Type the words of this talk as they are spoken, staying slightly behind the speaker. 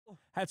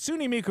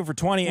Hatsune Miku for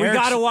 20. We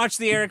got to watch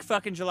the Eric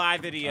fucking July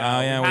video.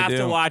 Oh, yeah, we have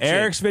to watch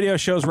Eric's video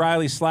shows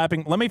Riley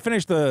slapping. Let me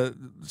finish the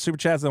super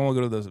chats, then we'll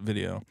go to the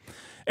video.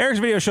 Eric's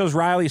video shows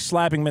Riley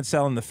slapping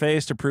Mitzel in the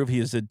face to prove he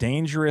is a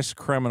dangerous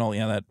criminal.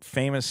 Yeah, that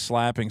famous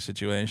slapping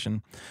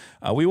situation.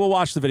 We will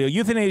watch the video.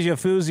 Euthanasia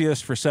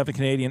enthusiast for 7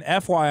 Canadian.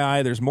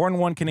 FYI, there's more than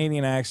one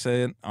Canadian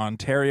accent.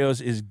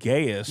 Ontario's is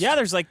gayest. Yeah,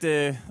 there's like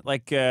the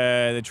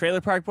Trailer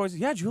Park Boys.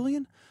 Yeah,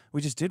 Julian,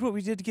 we just did what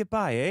we did to get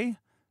by, eh?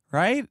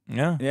 Right?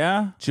 Yeah.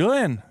 Yeah.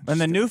 Julian. And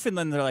the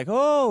Newfoundland, they're like,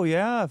 oh,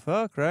 yeah,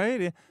 fuck, right?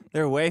 Yeah.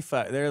 They're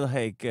they're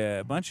like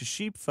a bunch of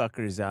sheep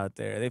fuckers out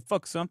there. They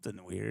fuck something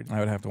weird. I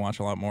would have to watch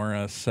a lot more.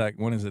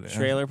 When is it?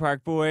 Trailer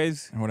Park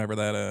Boys. Whatever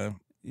that.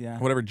 Yeah.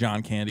 Whatever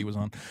John Candy was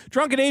on.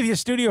 Drunken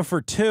Atheist Studio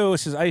for 2.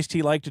 Says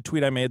Ice-T liked a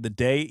tweet I made the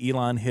day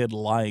Elon hid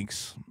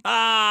likes. And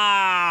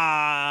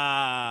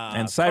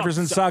Cyphers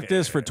and Suck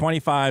This for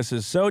 25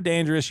 says, so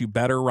dangerous, you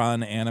better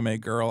run, anime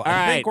girl.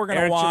 I think we're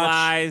going to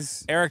watch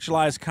Eric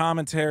July's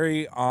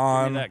commentary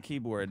on that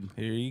keyboard.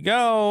 Here you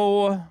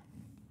go.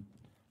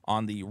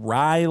 On the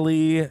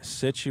Riley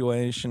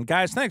situation.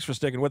 Guys, thanks for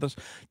sticking with us.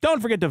 Don't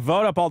forget to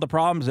vote up all the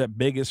problems at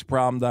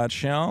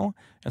biggestproblem.show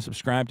and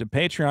subscribe to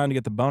Patreon to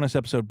get the bonus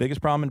episode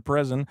Biggest Problem in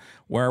Prison,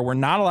 where we're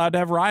not allowed to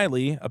have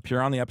Riley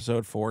appear on the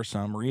episode for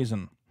some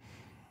reason.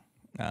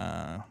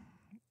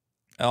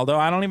 Although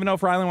I don't even know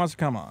if Riley wants to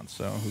come on,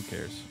 so who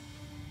cares?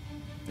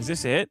 Is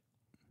this it?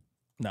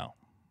 No.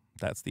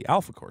 That's the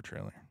Alpha Core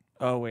trailer.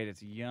 Oh, wait,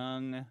 it's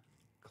Young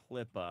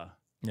Clippa.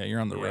 Yeah,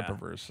 you're on the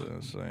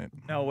Rippaverse site.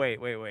 No,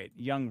 wait.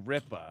 Young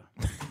Rippa.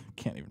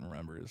 Can't even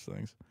remember his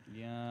things.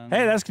 Young...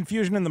 Hey, that's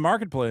confusion in the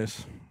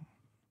marketplace.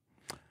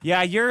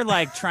 Yeah, you're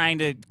like trying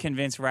to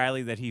convince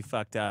Riley that he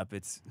fucked up.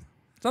 It's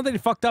not that he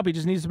fucked up. He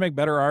just needs to make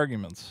better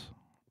arguments.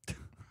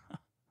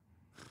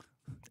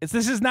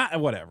 This is not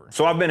whatever.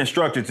 So I've been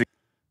instructed to.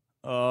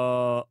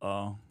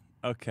 Oh.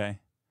 Okay.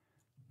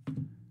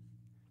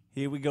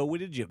 Here we go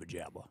with a jibber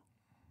jabber.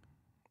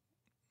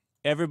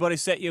 Everybody,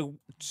 set your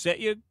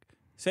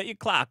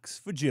clocks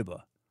for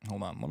jibber.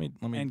 Hold on, let me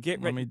and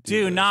get ready.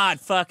 Do not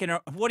fucking.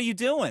 What are you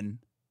doing?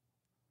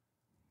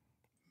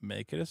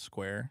 Make it a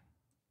square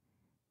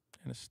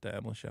and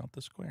establish out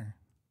the square.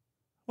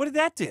 What did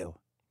that do?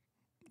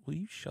 Will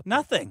you shut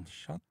nothing?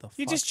 Shut the fuck.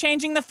 You're just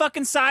changing the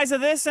fucking size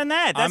of this and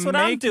that. That's what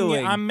I'm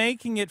doing. I'm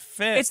making it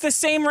fit. It's the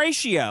same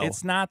ratio.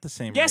 It's not the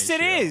same yes,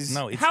 ratio. Yes, it is.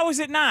 No, how is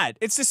it not?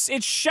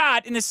 It's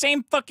shot in the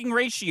same fucking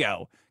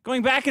ratio.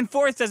 Going back and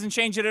forth doesn't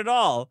change it at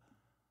all.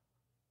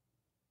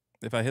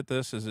 If I hit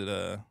this, is it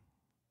a...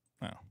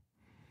 No. Are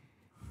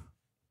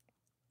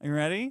you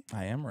ready?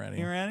 I am ready.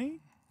 You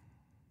ready?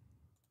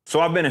 So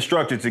I've been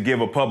instructed to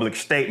give a public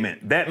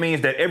statement. That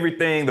means that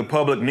everything the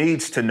public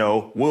needs to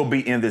know will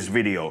be in this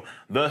video.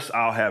 Thus,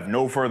 I'll have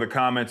no further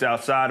comments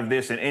outside of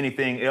this, and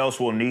anything else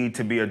will need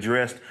to be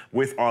addressed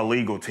with our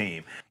legal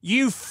team.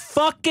 You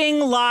fucking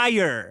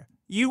liar.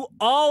 You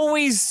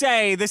always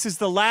say this is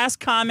the last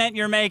comment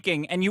you're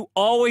making, and you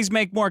always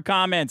make more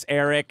comments,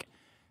 Eric.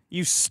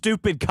 You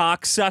stupid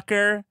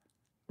cocksucker.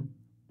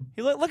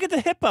 Look at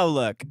the hippo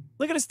look.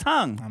 Look at his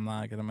tongue. I'm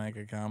not going to make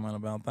a comment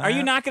about that. Are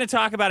you not going to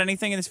talk about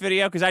anything in this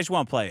video? Because I just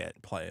won't play it.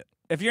 Play it.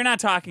 If you're not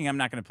talking, I'm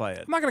not going to play it.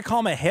 I'm not going to call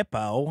him a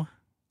hippo.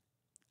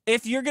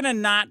 If you're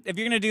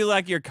gonna do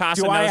like your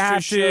Casa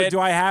Nostra shit, do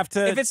I have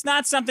to? If it's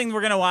not something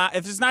we're gonna watch,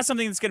 if it's not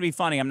something that's gonna be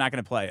funny, I'm not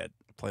gonna play it.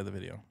 Play the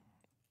video.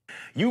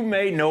 You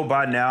may know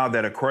by now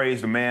that a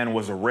crazed man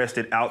was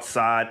arrested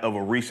outside of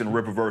a recent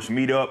Rippaverse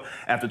meetup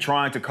after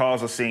trying to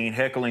cause a scene,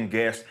 heckling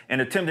guests,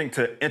 and attempting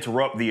to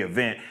interrupt the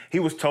event. He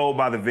was told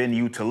by the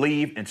venue to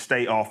leave and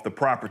stay off the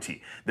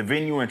property. The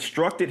venue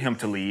instructed him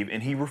to leave,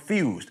 and he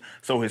refused.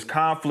 So his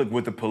conflict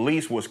with the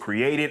police was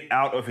created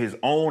out of his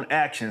own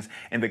actions,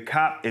 and the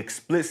cop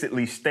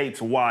explicitly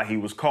states why he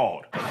was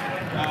called. The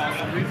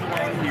reason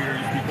why I'm here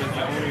is because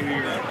I want to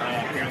hear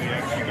apparently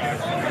ask you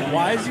guys.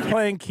 Why is he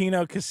playing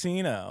Kino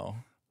Casino?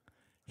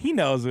 He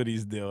knows what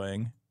he's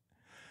doing.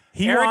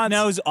 Eric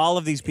knows all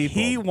of these people.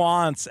 He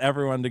wants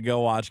everyone to go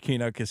watch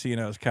Kino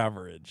Casino's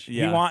coverage.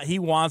 Yeah. He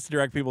wants to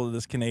direct people to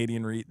these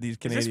Canadian Is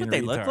this what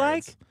they look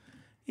like?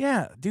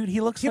 Yeah, dude,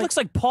 he looks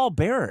like Paul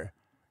Bearer.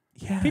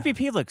 Yeah.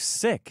 PPP looks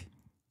sick.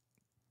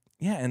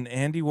 Yeah, and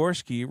Andy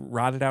Worski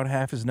rotted out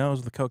half his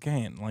nose with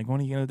cocaine. Like,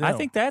 what are you going to do? I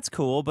think that's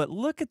cool, but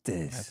look at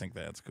this. I think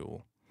that's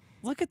cool.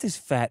 Look at this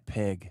fat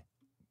pig.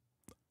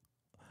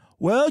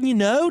 Well, you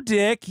know,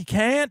 Dick, you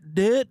can't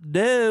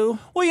do.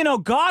 Well, you know,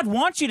 God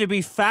wants you to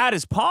be fat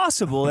as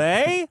possible,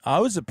 eh? I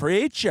was a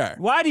preacher.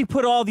 Why do you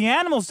put all the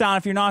animals down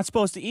if you're not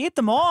supposed to eat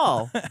them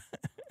all?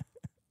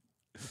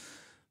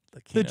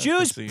 The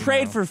Jews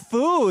prayed for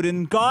food,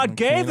 and God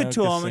gave it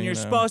to them, and you're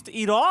supposed to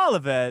eat all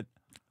of it.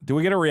 Do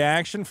we get a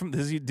reaction from?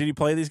 Did he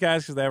play these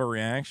guys because they have a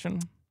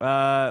reaction?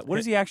 What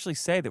does he actually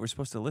say that we're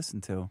supposed to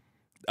listen to?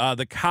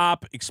 The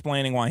cop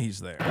explaining why he's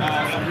there.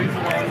 The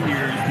reason why I'm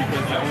here is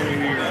because I want to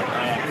hear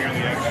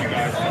apparently ask you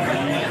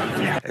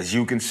guys. As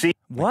you can see,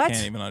 what? I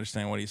can't even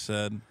understand what he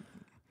said.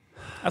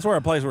 That's where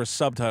a place where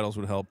subtitles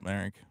would help,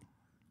 Eric.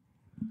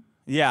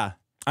 Yeah.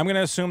 I'm going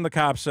to assume the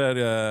cop said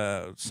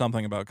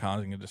something about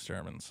causing a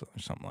disturbance or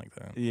something like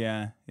that.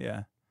 Yeah,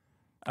 yeah.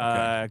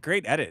 Okay.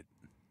 Great edit.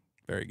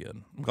 Very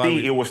good. I'm glad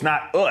It was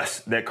not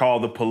us that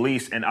called the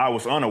police, and I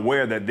was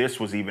unaware that this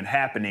was even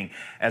happening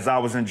as I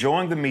was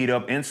enjoying the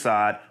meetup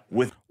inside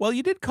with. Well,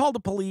 you did call the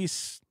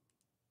police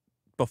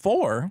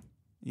before.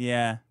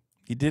 Yeah.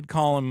 You did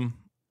call him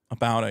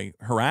about a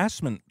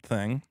harassment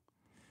thing.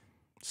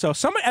 So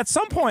at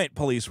some point,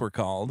 police were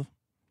called.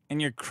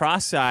 And your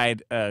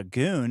cross-eyed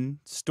goon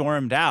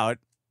stormed out,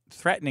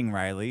 threatening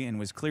Riley, and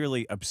was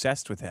clearly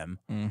obsessed with him.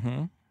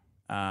 Mm-hmm.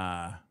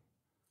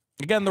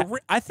 Again,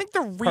 I think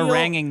the real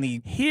haranguing the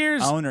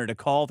owner to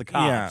call the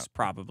cops.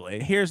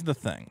 Probably. Here's the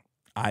thing.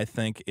 I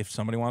think if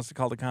somebody wants to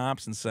call the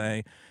cops and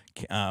say,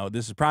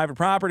 "This is private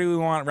property. We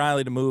want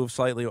Riley to move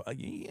slightly,"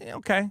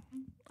 okay,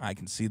 I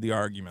can see the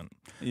argument.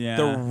 Yeah.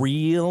 The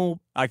real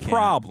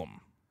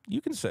problem.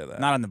 You can say that.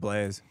 Not on the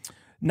Blaze.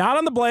 Not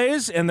on the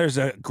Blaze, and there's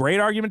a great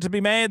argument to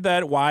be made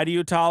that why do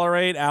you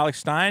tolerate Alex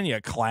Stein?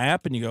 You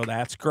clap and you go,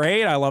 that's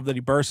great. I love that he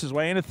bursts his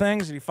way into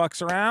things and he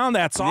fucks around.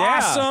 That's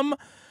awesome.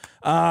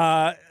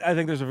 I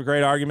think there's a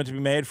great argument to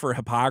be made for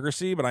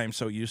hypocrisy, but I am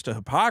so used to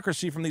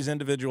hypocrisy from these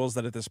individuals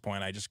that at this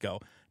point I just go,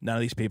 none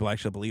of these people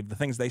actually believe the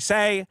things they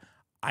say.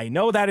 I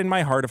know that in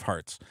my heart of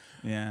hearts.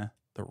 Yeah.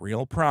 The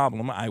real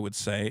problem, I would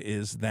say,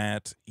 is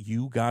that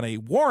you got a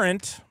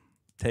warrant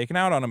taken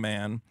out on a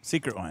man.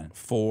 Secret one.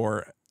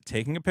 For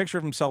taking a picture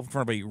of himself in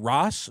front of a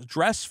Ross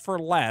Dress for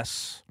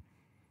Less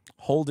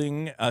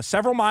holding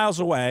several miles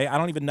away. I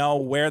don't even know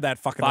where that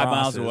fucking Ross 5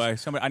 miles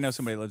is. away. I know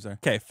somebody lives there.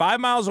 Okay, 5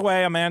 miles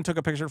away, a man took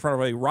a picture in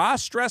front of a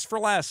Ross Dress for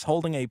Less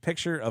holding a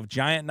picture of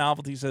giant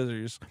novelty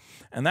scissors.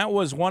 And that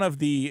was one of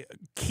the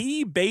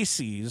key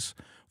bases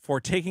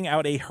for taking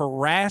out a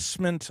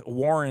harassment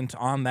warrant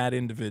on that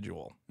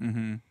individual.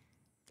 Mm-hmm.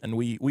 And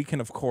we can,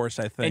 of course,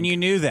 I think... And you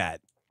knew that.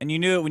 And you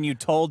knew it when you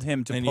told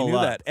him to pull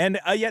up. That. And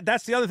yeah,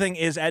 that's the other thing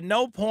is at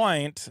no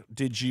point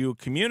did you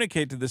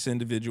communicate to this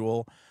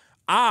individual,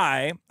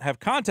 I have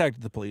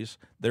contacted the police.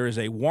 There is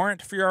a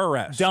warrant for your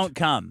arrest. Don't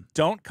come.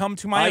 Don't come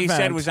to my event. All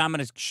you said was, I'm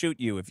going to shoot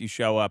you if you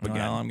show up again.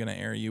 Well, I'm going to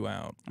air you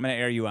out. I'm going to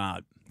air you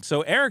out.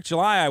 So Eric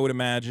July, I would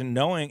imagine,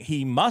 knowing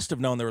he must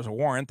have known there was a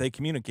warrant, they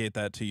communicate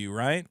that to you,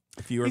 right?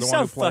 If you were He's the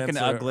one so who plans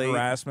fucking ugly.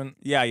 Harassment.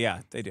 Yeah,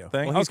 they do.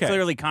 Thing? Well, he's Okay.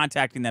 clearly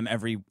contacting them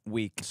every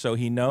week. So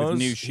he knows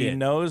new shit. He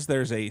knows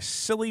there's a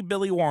silly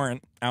Billy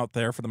warrant out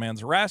there for the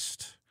man's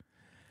arrest,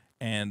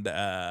 and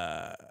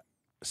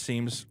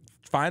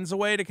finds a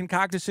way to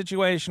concoct a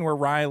situation where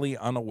Riley,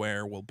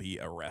 unaware, will be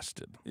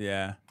arrested.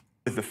 Yeah.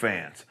 With the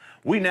fans.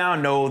 We now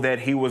know that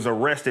he was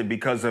arrested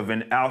because of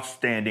an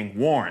outstanding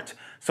warrant.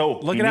 So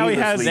Look at how he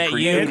has that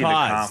created you a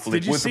caused. conflict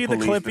Did you with see the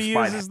police clip he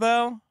despite uses,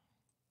 though?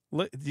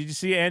 Look, did you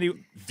see Andy?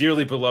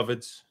 Dearly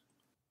beloveds.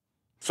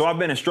 So I've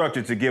been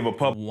instructed to give a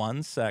public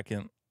 1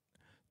 second.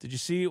 Did you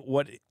see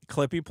what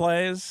clip he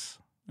plays?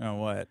 Oh,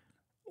 what?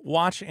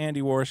 Watch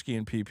Andy Worski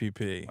in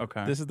PPP.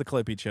 Okay. This is the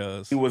clip he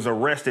chose. He was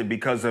arrested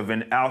because of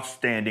an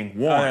outstanding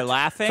warrant. they're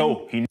laughing?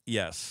 So he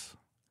Yes.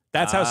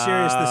 That's how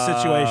serious this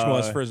situation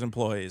was for his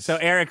employees. So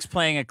Eric's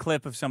playing a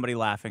clip of somebody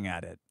laughing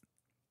at it.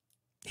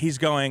 He's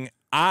going,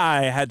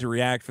 I had to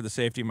react for the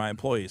safety of my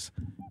employees.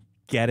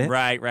 Get it?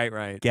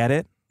 Right. Get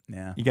it?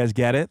 Yeah. You guys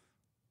get it?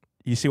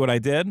 You see what I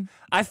did?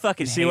 I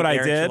fucking You see hate what I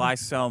Eric did? July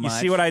so much. You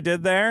see what I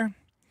did there?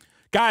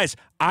 Guys,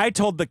 I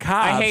told the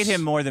cops. I hate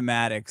him more than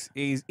Maddox.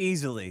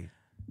 Easily.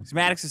 'Cause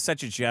Maddox is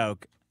such a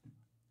joke.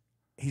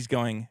 He's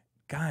going,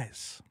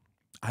 guys,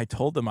 I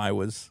told them I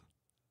was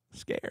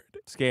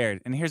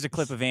scared. And here's a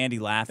clip of Andy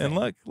laughing. And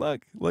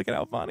look at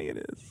how funny it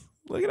is.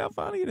 Look at how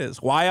funny it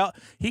is. Why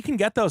he can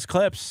get those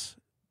clips.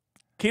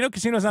 Keno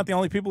Casino's not the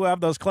only people who have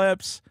those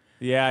clips.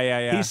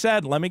 Yeah. He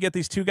said, let me get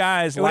these two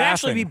guys It laughing. would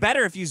actually be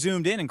better if you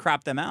zoomed in and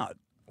cropped them out.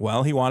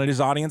 Well, he wanted his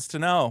audience to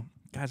know,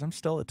 guys, I'm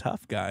still a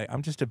tough guy.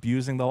 I'm just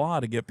abusing the law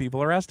to get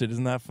people arrested.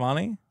 Isn't that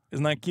funny?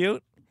 Isn't that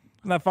cute?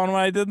 Isn't that fun what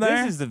I did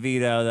there? This is the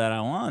veto that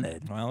I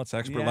wanted. Well, it's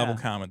expert level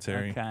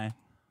commentary. Okay.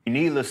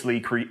 needlessly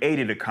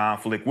created a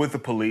conflict with the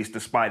police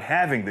despite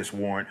having this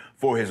warrant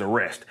for his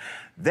arrest.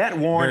 That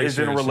warrant Very is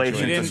in serious relation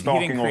situation. to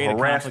stalking or create a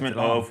harassment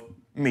conflict at of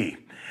me.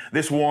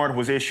 This warrant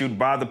was issued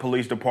by the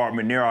police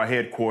department near our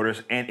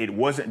headquarters, and it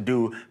wasn't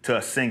due to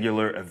a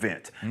singular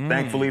event.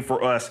 Thankfully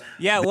for us,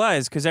 Yeah, it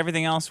was, because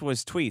everything else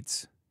was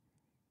tweets.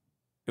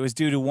 It was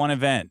due to one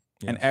event,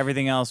 and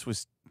everything else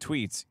was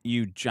tweets.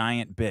 You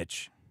giant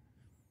bitch.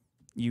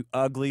 You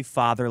ugly,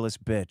 fatherless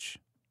bitch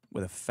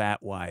with a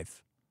fat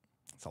wife.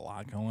 It's a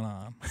lot going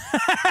on.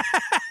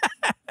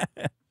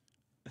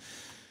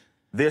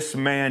 this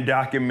man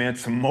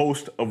documents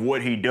most of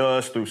what he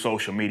does through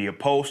social media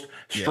posts,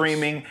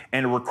 streaming,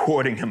 and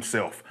recording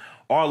himself.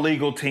 Our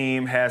legal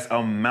team has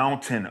a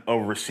mountain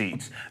of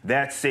receipts.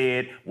 That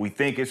said, we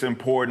think it's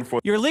important for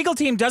Your legal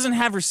team doesn't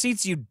have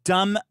receipts, you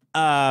dumb...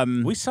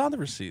 We saw the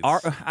receipts.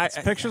 It's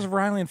pictures of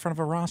Riley in front of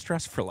a Ross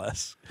Dress for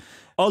Less.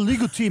 Our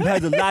legal team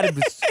has a lot of...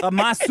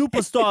 my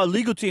superstar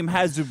legal team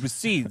has the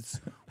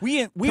receipts.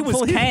 We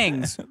was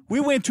kangs. We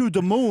went to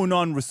the moon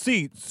on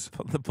receipts.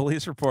 The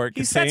police report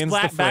He sets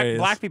contains the phrase.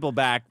 black people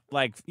back,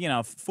 like,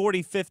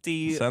 40,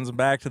 50. Sends them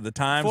back to the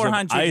times of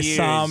 400 years.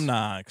 Isom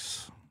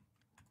Knox.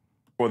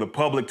 For the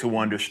public to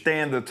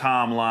understand the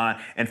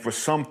timeline and for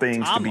some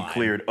things to be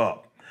cleared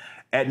up.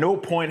 At no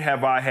point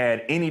have I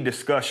had any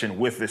discussion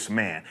with this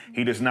man.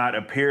 He does not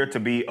appear to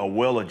be a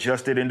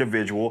well-adjusted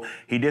individual.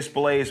 He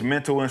displays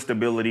mental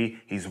instability.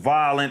 He's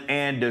violent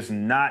and does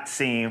not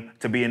seem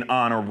to be an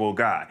honorable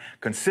guy,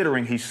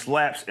 considering he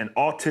slaps an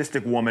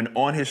autistic woman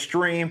on his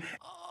stream.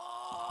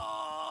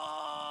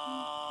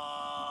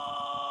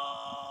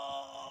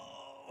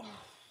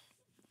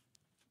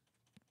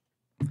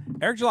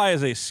 Eric July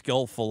is a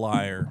skillful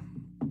liar.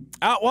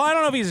 Well, I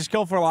don't know if he's a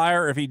skillful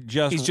liar or if he's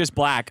just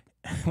black.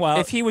 Well,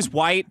 if he was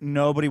white,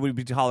 nobody would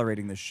be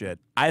tolerating this shit.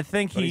 I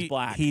think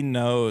he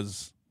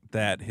knows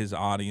that his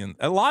audience.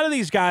 A lot of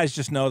these guys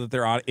just know that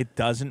their audience. It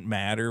doesn't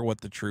matter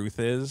what the truth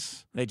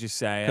is. They just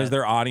say because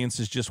their audience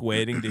is just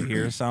waiting to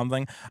hear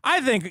something.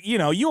 I think you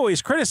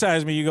always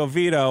criticize me. You go,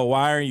 Vito,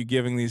 why are you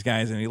giving these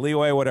guys any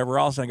leeway? Whatever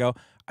else. And I go,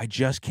 I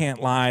just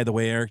can't lie the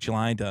way Eric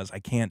July does. I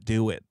can't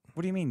do it.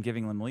 What do you mean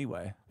giving them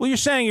leeway? Well,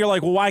 you're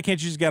like, well, why can't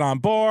you just get on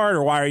board?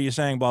 Or why are you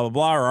saying blah, blah,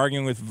 blah, or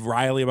arguing with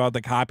Riley about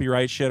the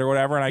copyright shit or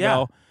whatever? And I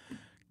go,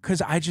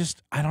 because I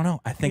don't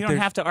know. I think you don't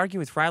have to argue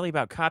with Riley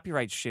about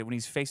copyright shit when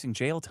he's facing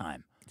jail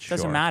time. It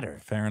doesn't matter.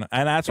 Fair enough.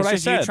 And that's what I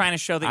said. You're trying to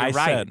show that you're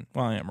right.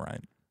 Well, I am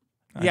right.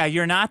 Yeah,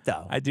 you're not,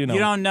 though. I do know.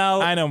 You don't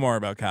know. I know more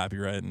about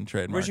copyright and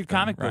trademark. Where's your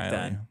comic book Riley.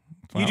 then?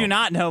 Well, you do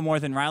not know more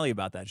than Riley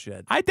about that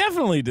shit. I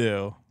definitely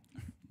do.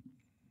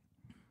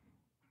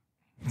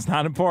 It's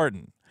not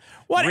important.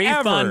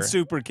 Whatever. Refund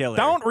Super Killer.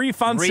 Don't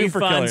refund Super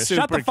Killer.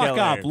 Shut the fuck Killer.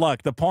 up.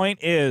 Look, the point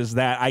is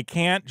that I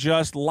can't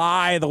just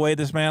lie the way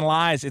this man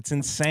lies. It's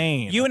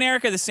insane. You and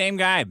Eric are the same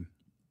guy.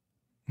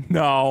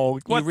 No.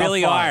 You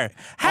really are.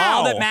 How?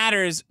 All that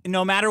matters,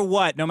 no matter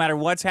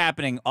what's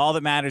happening, all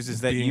that matters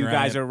is that you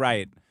guys are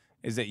right.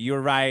 Is that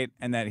you're right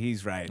and that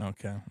he's right.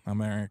 Okay.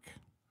 I'm Eric.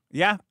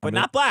 Yeah, but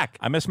not black.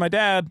 I miss my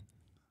dad.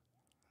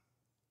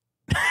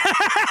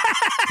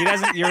 He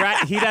doesn't. You're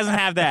right. He doesn't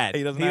have that.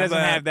 He doesn't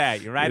have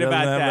that. You're right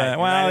about that.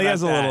 Well, he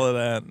has a little of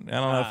that. I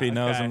don't know if he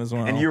knows him as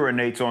well. And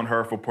urinates on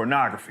her for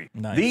pornography.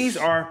 Nice. These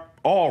are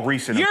all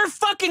recent. Your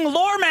fucking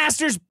lore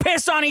masters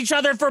piss on each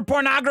other for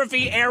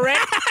pornography, Eric.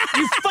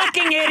 You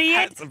fucking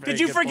idiot. Did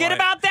you forget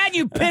about that?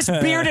 You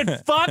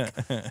piss-bearded fuck.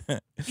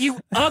 You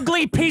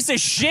ugly piece of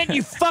shit.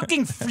 You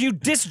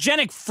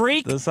dysgenic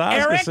freak. The Saska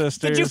Eric,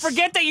 sisters. did you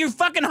forget that you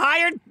fucking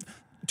hired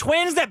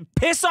twins that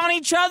piss on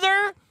each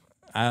other?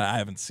 I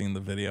haven't seen the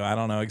video. I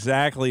don't know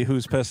exactly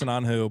who's pissing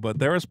on who, but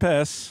there was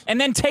piss.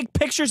 And then take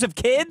pictures of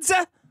kids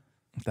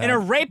in a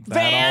rape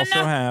van? That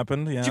also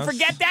happened, yes. Did you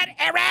forget that,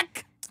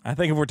 Eric? I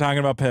think if we're talking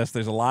about piss,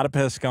 there's a lot of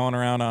piss going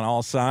around on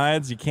all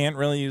sides. You can't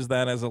really use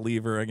that as a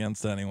lever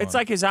against anyone. It's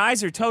like his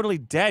eyes are totally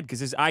dead because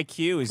his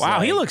IQ is wow,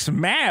 like, he looks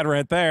mad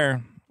right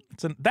there.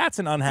 That's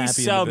an unhappy He's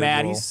so individual.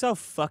 mad. He's so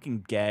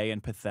fucking gay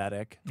and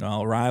pathetic.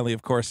 Well, Riley,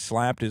 of course,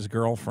 slapped his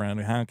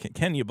girlfriend. How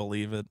can you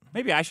believe it?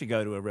 Maybe I should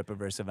go to a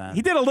Rippaverse event.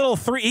 He did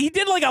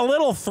like a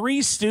little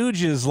Three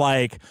Stooges,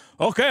 like,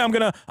 okay, I'm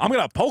gonna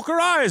poke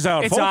her eyes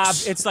out,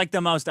 folks. It's like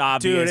the most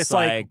obvious, dude, it's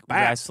like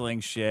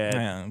wrestling shit.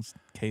 Yeah, it's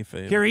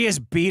kayfabe. Here he is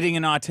beating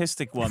an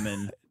autistic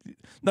woman.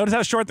 Notice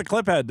how short the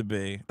clip had to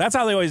be. That's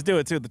how they always do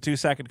it too, the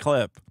 2-second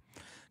clip.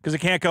 Because it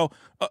can't go,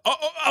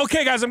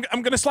 okay, guys, I'm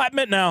going to slap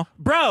Mitt now.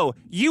 Bro,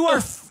 you are,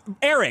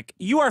 Eric,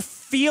 you are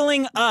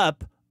feeling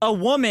up a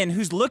woman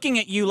who's looking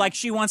at you like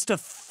she wants to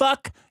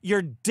fuck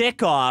your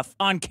dick off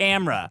on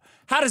camera.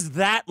 How does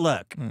that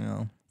look?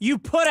 Yeah. You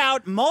put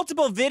out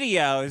multiple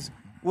videos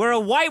where a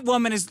white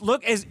woman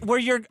where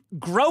you're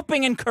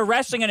groping and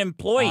caressing an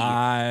employee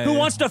who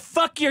wants to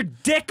fuck your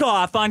dick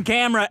off on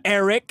camera,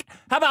 Eric.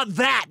 How about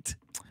that?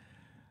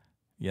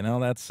 You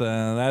know, that's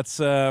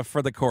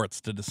for the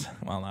courts to decide.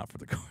 Well, not for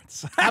the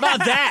courts. How about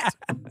that?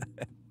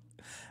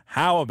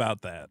 How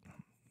about that?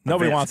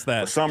 Nobody wants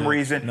that. For some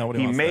reason,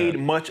 he made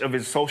much of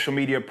his social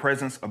media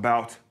presence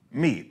about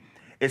me.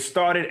 It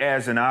started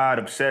as an odd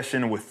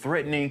obsession with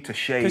threatening to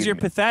shave me. Because you're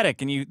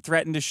pathetic and you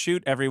threaten to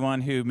shoot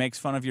everyone who makes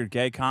fun of your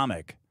gay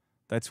comic.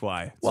 That's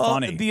why. It's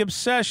funny. The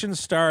obsession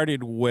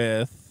started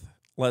with,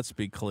 let's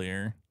be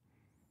clear,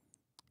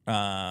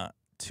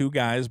 2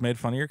 guys made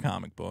fun of your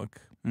comic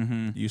book.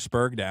 Mm-hmm. You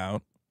spurged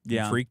out.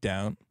 You freaked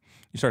out.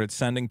 You started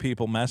sending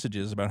people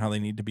messages about how they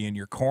need to be in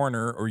your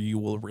corner or you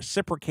will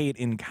reciprocate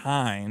in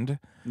kind.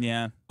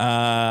 Yeah.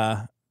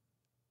 And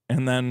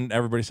then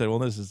everybody said, well,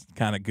 this is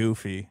kind of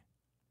goofy.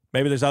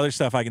 Maybe there's other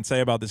stuff I can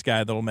say about this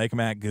guy that'll make him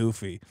act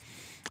goofy.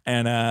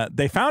 And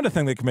they found a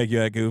thing that can make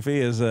you act goofy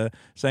is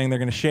saying they're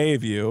going to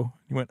shave you.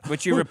 You went,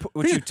 which you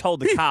told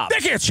the cops. They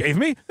can't shave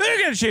me. They're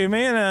going to shave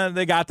me. And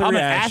they got the reaction.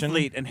 I'm an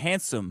athlete and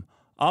handsome.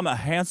 I'm a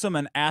handsome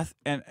and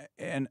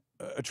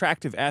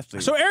attractive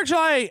athlete. So Eric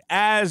July,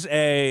 as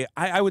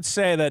I would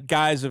say that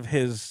guys of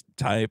his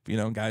type,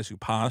 guys who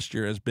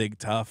posture as big,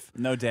 tough,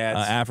 no dads,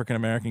 African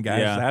American guys,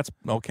 Yeah. that's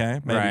okay,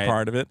 maybe Right.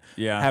 part of it.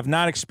 Yeah. Have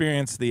not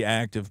experienced the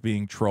act of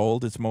being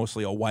trolled. It's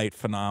mostly a white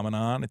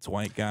phenomenon. It's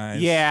white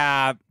guys,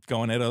 Yeah,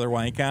 going at other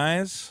white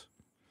guys.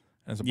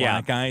 As a Yeah.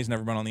 black guy, he's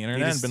never been on the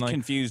internet he's and been like,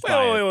 confused wait,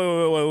 by wait,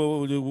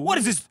 it. wait, What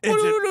is this?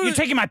 You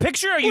taking my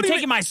picture? Are you What do you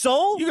taking mean? my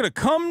soul? You gonna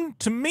come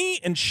to me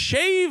and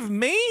shave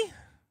me?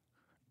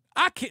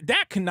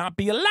 That cannot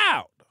be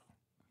allowed.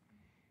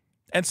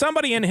 And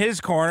somebody in his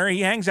corner,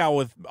 he hangs out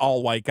with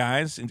all white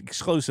guys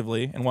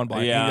exclusively, and one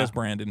black. Yeah. He does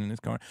Brandon in his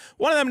corner.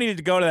 One of them needed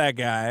to go to that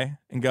guy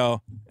and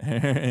go,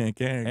 Eric,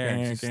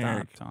 just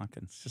stop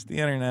talking. It's just the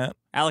internet.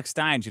 Alex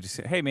Stein should have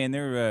said, "Hey man,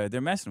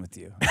 they're messing with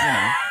you." You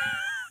know,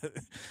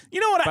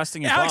 You know what?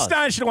 Busting your Alex balls.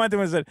 Stein should have went to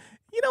him and said,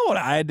 "You know what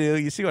I do?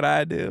 You see what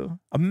I do?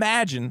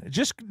 Imagine,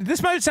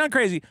 this might sound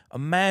crazy.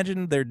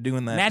 Imagine they're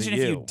doing that. imagine to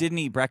if you didn't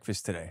eat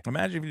breakfast today.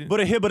 Imagine if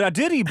you. But I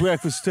did eat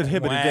breakfast today.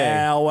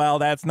 Well,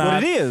 that's not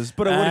What it is.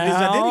 But what it is,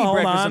 I did eat hold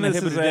breakfast on, on the this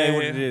hip of is the day. a-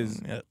 What it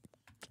is. Yeah.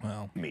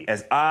 Well, Me.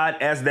 As odd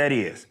as that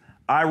is,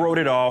 I wrote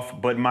it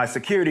off, but my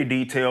security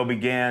detail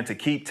began to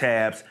keep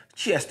tabs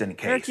just in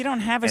case. Eric, you don't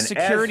have a And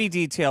security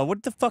detail.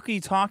 What the fuck are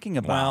you talking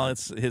about? well,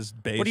 it's his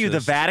basis. what are you, the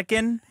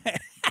Vatican?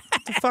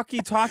 What the fuck are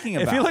you talking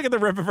about? If you look at the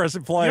Ripperverse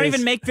employees, you don't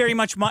even make very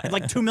much money,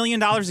 like $2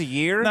 million a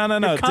year. No,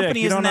 Your company Dick,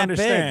 you isn't don't that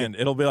understand.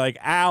 big. It'll be like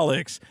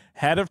Alex,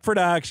 head of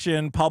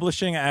production,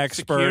 publishing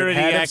expert, Security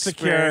head expert. of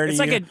security, It's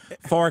like a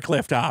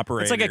forklift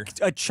operator. It's like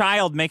a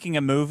child making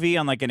a movie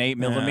on like an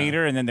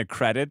 8mm, and then the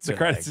credits. the are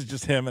credits like, is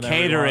just him and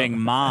catering everyone.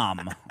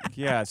 mom.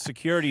 Yeah,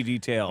 security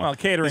detail. Well,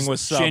 catering This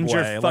was Subway.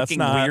 ginger Let's fucking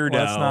not- weirdo.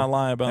 let's not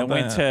lie about that.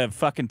 Went that. to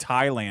fucking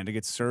Thailand to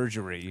get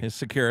surgery. His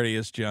security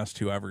is just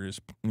whoever is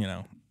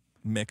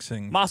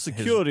mixing My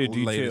security his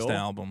latest detail.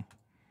 album.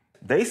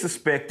 They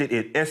suspected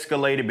it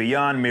escalated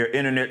beyond mere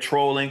internet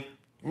trolling.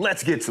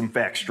 Let's get some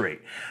facts straight.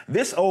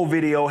 This old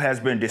video has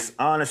been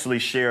dishonestly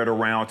shared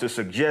around to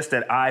suggest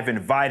that I've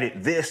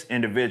invited this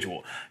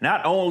individual.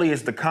 Not only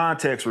is the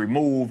context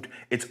removed,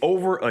 it's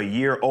over a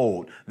year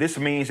old. This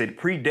means it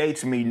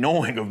predates me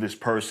knowing of this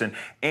person,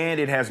 and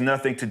it has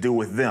nothing to do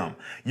with them.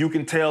 You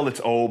can tell it's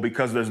old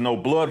because there's no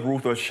Blood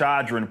Ruth or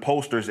Shadran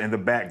posters in the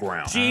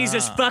background.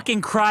 Jesus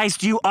fucking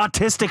Christ, you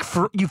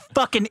autistic, you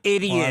fucking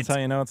idiot. Well, that's how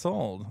you know it's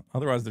old.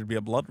 Otherwise, there'd be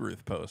a Blood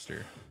Ruth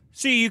poster.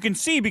 See, you can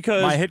see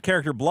because My hit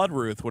character Blood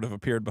Ruth would have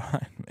appeared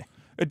behind me.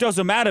 it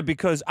doesn't matter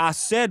because I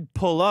said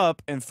pull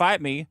up and fight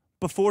me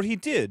before he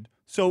did.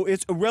 So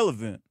it's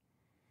irrelevant.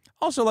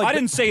 Also, like I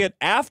didn't say it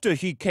after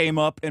he came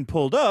up and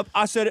pulled up.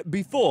 I said it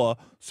before.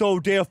 So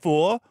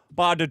therefore,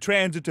 by the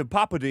transitive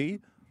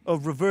property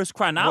of reverse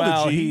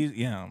chronology,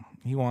 well,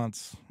 he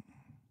wants.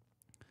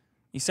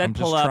 he said I'm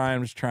pull just up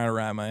trying to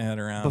wrap my head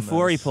around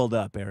before he this. pulled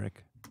up,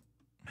 Eric.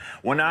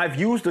 When I've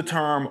used the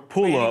term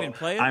pull Wait, you up, didn't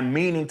play it? I'm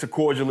meaning to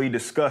cordially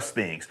discuss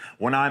things.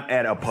 When I'm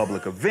at a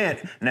public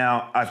event,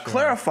 now I've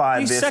clarified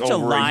He's this such a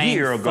over a lying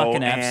year ago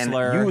fucking and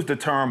F-slur. used the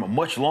term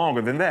much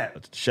longer than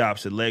that.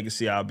 Shops at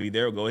Legacy, I'll be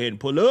there. Go ahead and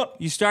pull up.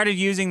 You started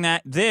using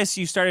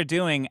you started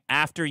doing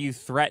after you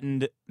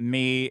threatened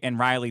me and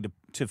Riley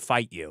to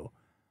fight you.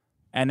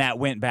 And that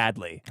went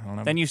badly.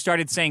 Then you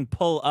started saying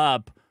pull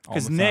up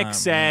because the Nick time,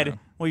 said, yeah.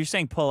 well, you're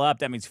saying pull up,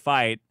 that means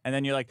fight. And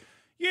then you're like,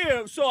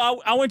 yeah, so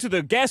I went to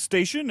the gas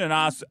station and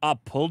I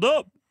pulled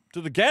up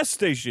to the gas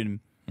station.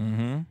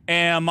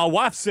 And my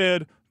wife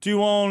said, do you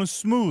want a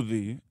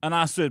smoothie? And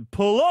I said,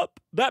 pull up.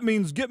 That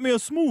means get me a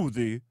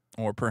smoothie.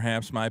 Or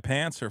perhaps my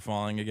pants are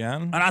falling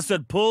again. And I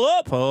said, pull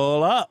up.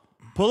 Pull up.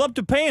 Pull up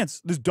the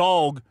pants. This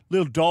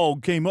little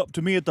dog came up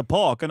to me at the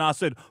park, and I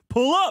said,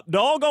 pull up,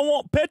 dog. I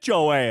want to pet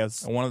your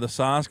ass. And one of the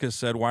Saskas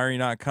said, "Why are you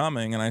not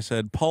coming?" And I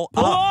said, "Pull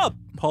Pull up. up.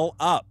 Pull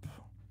up.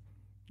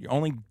 You're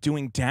only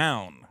doing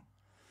down."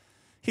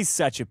 He's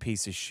such a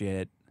piece of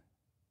shit.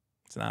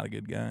 It's not a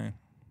good guy.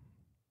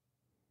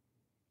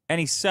 And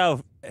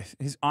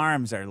his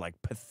arms are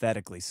like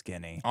pathetically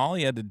skinny. All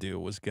he had to do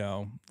was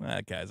go,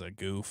 that guy's a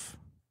goof.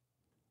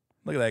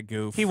 Look at that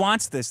goof. He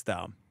wants this,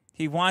 though.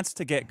 He wants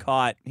to get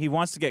caught. He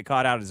wants to get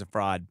caught out as a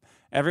fraud.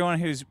 Everyone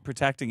who's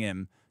protecting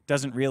him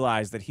doesn't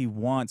realize that he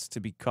wants to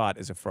be caught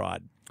as a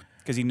fraud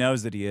because he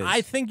knows that he is.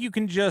 I think you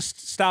can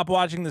just stop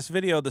watching this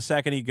video the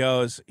second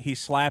he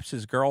slaps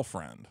his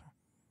girlfriend.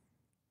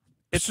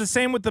 It's the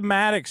same with the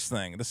Maddox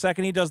thing. The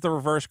second he does the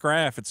reverse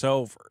graph, it's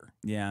over.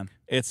 Yeah.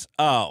 It's,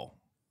 oh,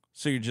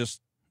 so you're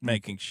just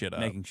making shit up.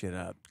 Making shit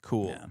up.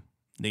 Cool. Yeah.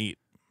 Neat.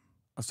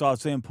 I saw it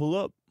saying pull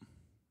up.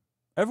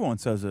 Everyone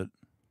says it.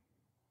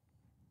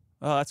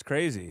 Oh, that's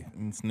crazy.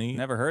 It's neat.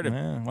 Never heard of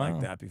Yeah, it well.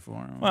 like that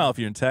before. Well, if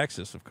you're in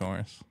Texas, of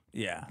course.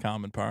 yeah.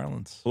 Common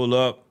parlance. Pull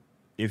up.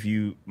 If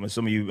you,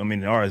 some of you, I mean,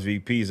 the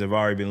RSVPs have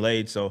already been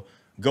laid, so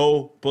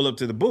go pull up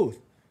to the booth,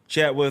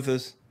 chat with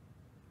us,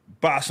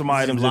 buy some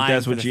items if lying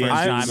that's for what the you're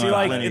first into. time. We See, got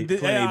like,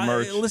 plenty of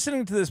merch.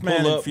 Listening to this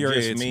man Pull up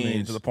infuriates just me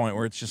means to the point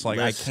where it's just like,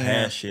 Let's I can't.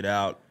 hash it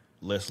out.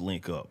 Let's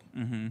link up.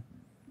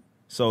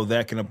 So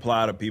that can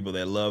apply to people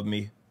that love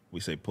me. We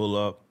say pull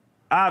up.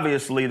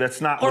 Obviously,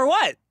 that's not Or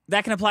what?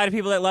 That can apply to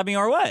people that love me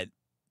or what?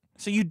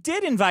 So you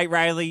did invite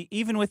Riley,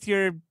 even with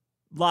your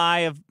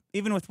lie of,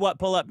 even with what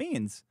pull-up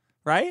means,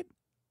 right?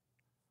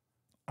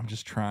 I'm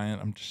just trying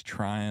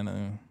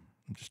to.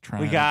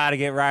 We got to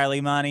get Riley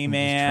money,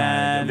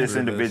 man. This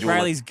individual.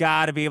 Riley's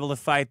got to be able to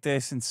fight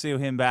this and sue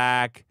him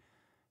back.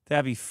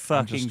 That'd be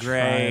fucking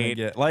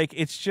great. Like,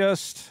 it's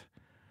just,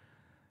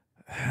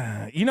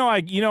 you know,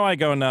 I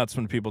go nuts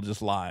when people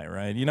just lie,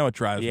 right? You know, it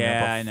drives me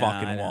up a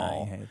fucking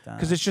wall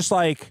because it's just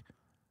like,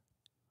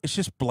 it's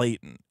just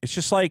blatant. It's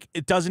just like,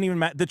 it doesn't even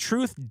matter. The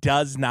truth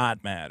does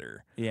not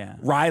matter. Yeah.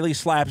 Riley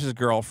slaps his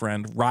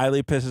girlfriend.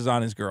 Riley pisses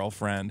on his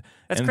girlfriend.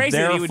 That's crazy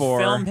that he would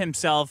film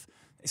himself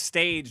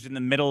staged in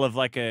the middle of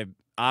like a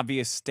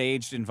obvious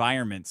staged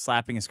environment,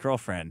 slapping his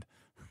girlfriend,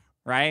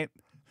 right?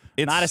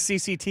 It's not a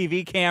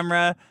CCTV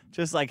camera,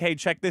 just like, hey,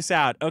 check this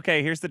out.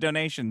 Okay, here's the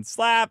donation.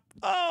 Slap.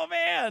 Oh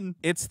man.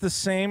 It's the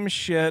same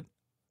shit.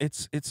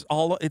 It's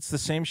the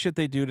same shit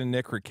they do to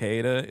Nick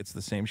Rekieta. It's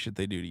the same shit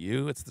they do to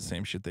you. It's the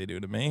same shit they do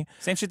to me.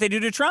 Same shit they do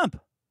to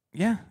Trump.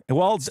 Yeah.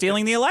 Well,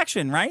 stealing the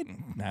election, right?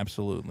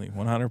 Absolutely.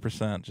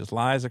 100%. Just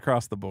lies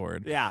across the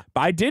board. Yeah.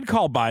 But I did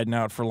call Biden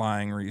out for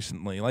lying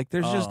recently. Like,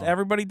 there's just,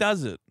 everybody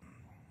does it.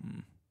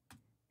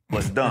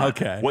 Was done.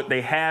 Okay. What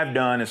they have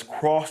done is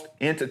crossed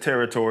into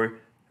territory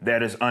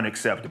that is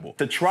unacceptable.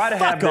 To try to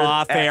have their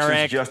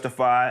actions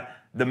justified,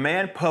 the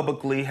man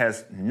publicly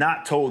has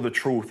not told the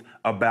truth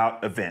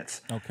about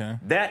events. Okay.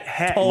 That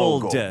hat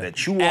logo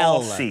that you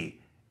all see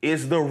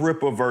is the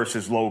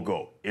Rippaverse's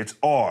logo. It's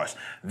ours.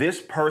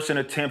 This person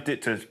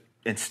attempted to,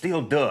 and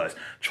still does,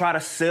 try to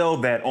sell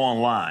that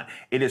online.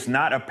 It is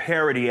not a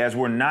parody, as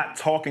we're not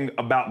talking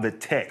about the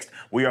text.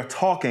 We are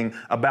talking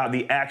about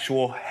the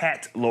actual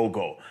hat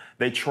logo.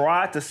 They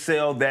tried to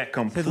sell that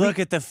complete. Look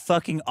at the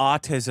fucking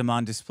autism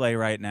on display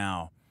right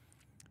now.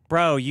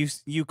 Bro,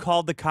 you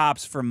called the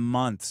cops for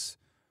months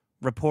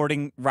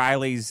reporting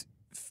Riley's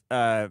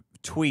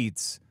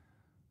tweets,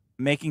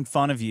 making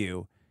fun of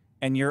you,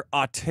 and you're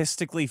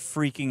autistically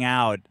freaking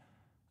out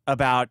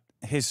about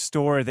his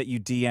store that you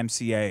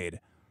DMCA'd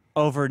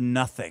over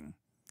nothing.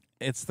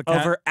 It's the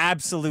over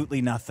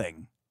absolutely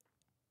nothing.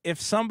 If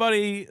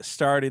somebody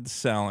started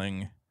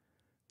selling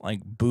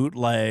like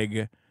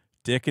bootleg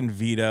Dick and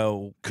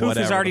Vito, Koof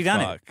has already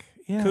done it.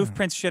 Yeah. Koof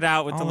prints shit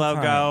out with the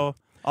logo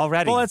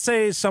already. Well, let's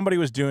say somebody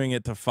was doing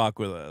it to fuck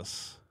with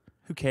us.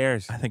 Who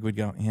cares? I think we'd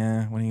go,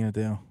 yeah, what are you gonna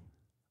do?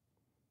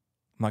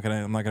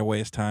 I'm not gonna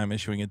waste time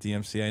issuing a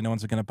DMCA. No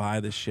one's gonna buy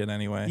this shit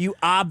anyway. You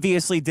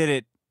obviously did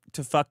it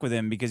to fuck with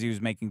him because he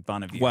was making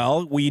fun of you.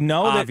 Well, we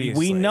know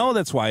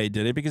that's why he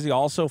did it, because he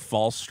also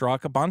false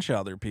struck a bunch of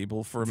other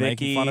people for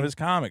making fun of his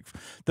comic.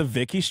 The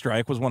Vicky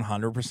strike was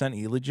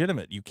 100%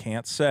 illegitimate. You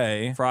can't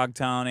say Frog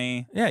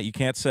Tony. Yeah, you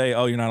can't say,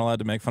 oh, you're not allowed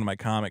to make fun of my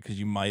comic because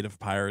you might have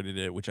pirated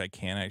it, which I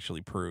can't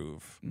actually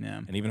prove. Yeah.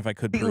 And even if I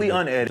could prove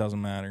it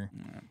doesn't matter.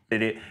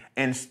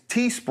 And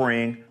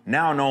Teespring,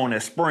 now known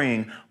as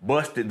Spring,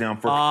 busted them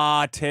for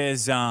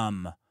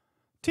autism.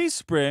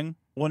 Teespring.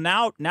 Well,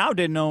 now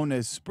they're known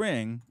as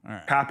Spring. All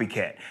right.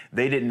 Copycat.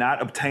 They did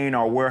not obtain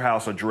our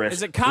warehouse address.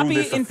 Is it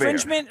copyright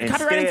infringement,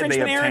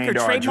 Eric, or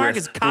trademark?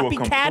 Is copycat?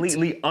 Through a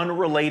completely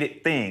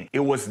unrelated thing. It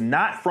was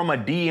not from a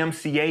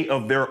DMCA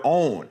of their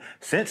own.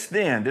 Since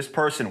then, this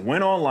person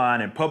went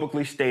online and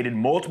publicly stated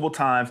multiple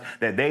times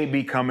that they'd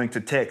be coming to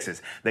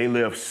Texas. They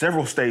live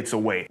several states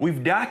away.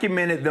 We've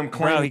documented them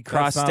claiming. Bro, he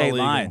crossed state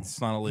lines.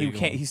 It's not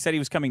illegal. He said he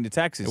was coming to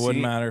Texas. It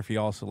wouldn't matter if he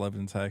also lived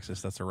in Texas.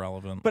 That's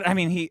irrelevant. But I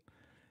mean,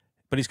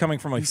 But he's coming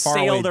from a far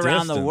sailed away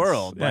around distance. the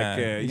world. Yeah,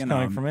 Like, he's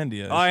coming from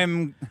India.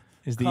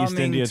 He's the East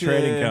coming India to-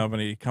 Trading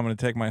Company coming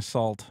to take my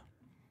salt.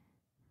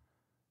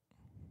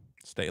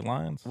 State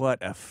lines. What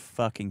a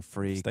fucking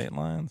freak. State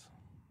lines.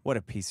 What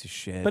a piece of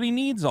shit. But he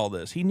needs all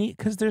this.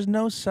 Because there's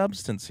no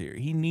substance here.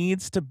 He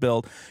needs to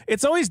build.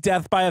 It's always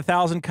death by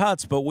 1,000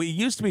 cuts, but we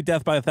used to be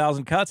death by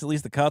 1,000 cuts. At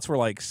least the cuts were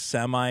like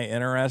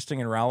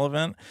semi-interesting and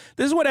relevant.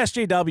 This is what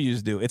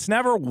SJWs do. It's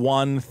never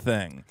one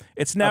thing.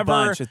 It's never a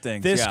bunch of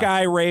things. This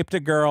guy raped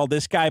a girl.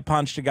 This guy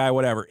punched a guy.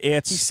 Whatever.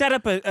 It's he set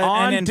up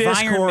on an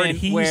Discord. environment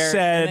He where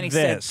said and then he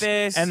this. said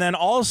this, and then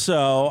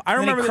also I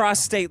remember he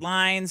crossed state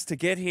lines to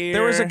get here.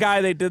 There was a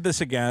guy they did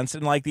this against,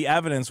 and like the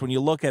evidence when you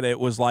look at it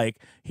was like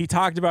he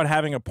talked about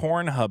having a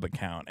Pornhub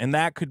account, and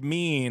that could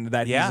mean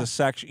that he's a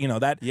sexual,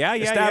 that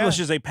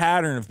establishes a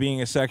pattern of being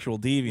a sexual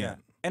deviant. Yeah.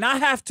 And I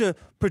have to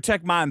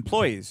protect my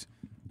employees,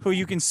 who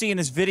you can see in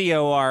this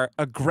video are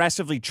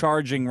aggressively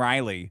charging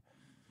Riley.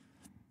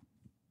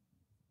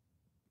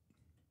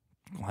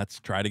 Let's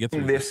try to get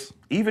through this,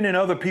 even in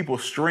other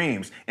people's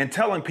streams, and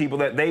telling people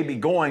that they be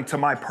going to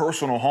my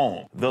personal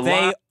home.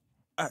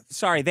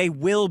 They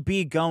will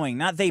be going,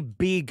 not they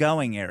be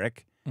going,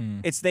 Eric.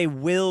 It's they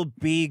will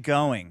be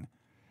going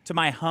to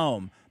my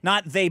home,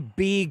 not they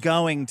be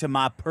going to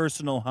my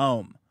personal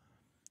home.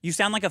 You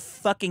sound like a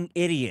fucking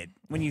idiot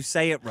when you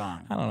say it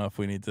wrong. I don't know if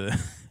we need to.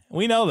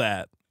 We know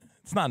that.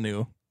 It's not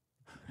new.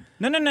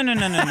 No.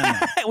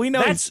 We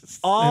know that's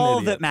all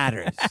that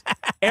matters.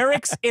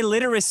 Eric's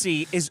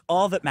illiteracy is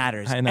all that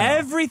matters. I know.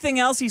 Everything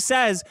else he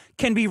says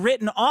can be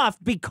written off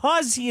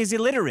because he is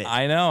illiterate.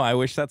 I know. I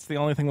wish that's the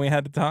only thing we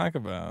had to talk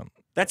about.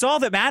 That's all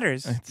that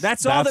matters.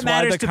 That's all that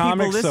matters to people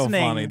listening. So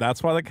funny.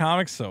 That's why the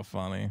comic's so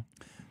funny.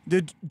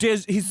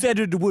 He said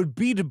it would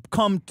be to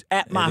come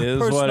at my it is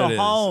personal what it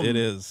home. It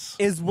is.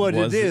 Is what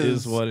it is.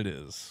 Is what it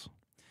is.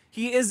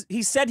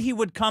 He said he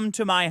would come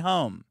to my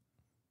home.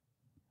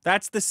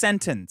 That's the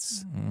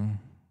sentence.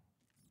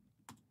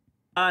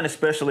 Mine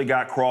especially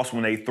got crossed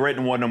when they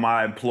threatened one of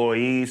my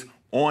employees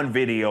on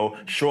video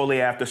shortly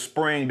after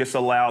Spring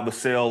disallowed the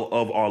sale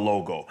of our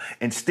logo.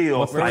 And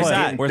still,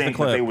 I didn't think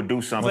that they would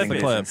do something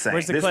this insane.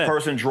 Where's the This clip?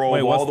 person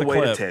drove all the way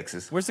to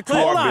Texas. Where's the to clip?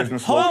 our Hold on.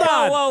 business Hold location.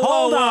 on.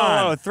 Hold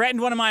on.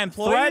 Threatened one of my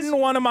employees? Threatened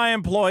one of my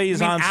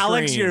employees You mean on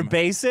Alex, stream. you're a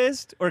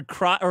bassist?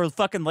 Or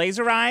fucking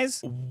laser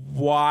eyes?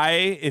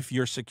 Why, if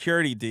your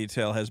security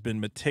detail has been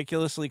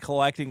meticulously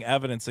collecting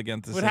evidence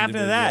against this What happened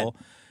to that? individual,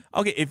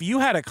 okay, if you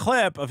had a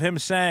clip of him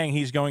saying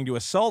he's going to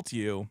assault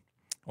you,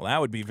 well, that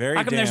would be very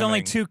How come there's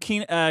only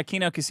damning. 2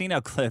 Kino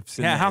Casino clips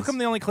in Yeah, how this? come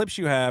the only clips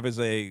you have is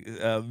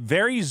a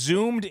very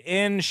zoomed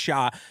in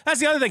shot? That's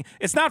the other thing.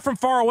 It's not from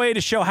far away to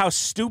show how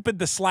stupid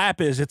the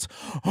slap is. It's,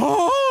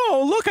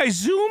 oh, look, I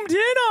zoomed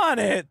in on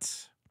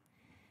it.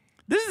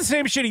 This is the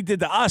same shit he did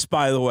to us,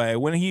 by the way,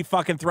 when he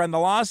fucking threatened the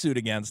lawsuit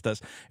against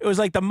us. It was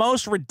like the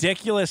most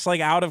ridiculous, like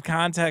out of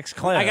context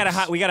clip.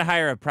 We gotta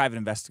hire a private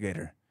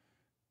investigator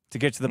to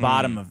get to the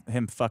bottom of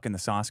him fucking the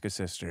Soska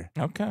sister.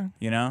 Okay.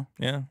 You know?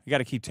 Yeah. You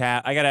gotta keep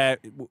tab. I gotta,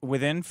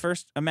 within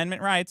First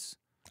Amendment rights.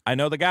 I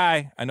know the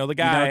guy. You know a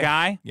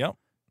guy? Yep.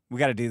 We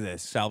gotta do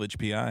this. Salvage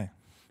PI.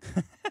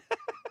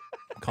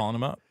 I'm calling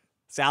him up.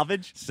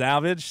 Salvage?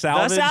 Salvage.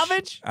 The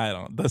salvage? I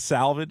don't know. The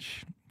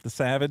salvage. The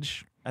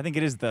savage. I think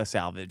it is the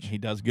salvage. He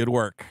does good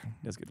work.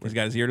 Does good work. He's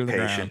got his ear to the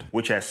ground.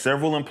 Which has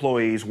several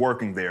employees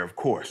working there, of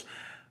course.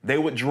 They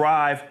would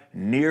drive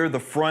near the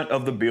front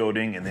of the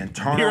building and then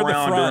turn Near the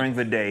around front. during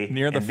the day.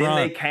 Near the and front.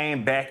 then they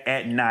came back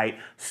at night,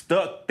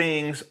 stuck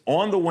things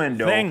on the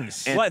window.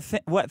 Things. and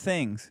What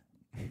things?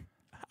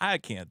 I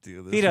can't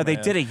do this. Vito, they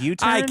man. did a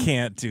U-turn? I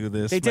can't do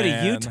this. They did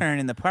man. a U-turn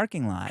in the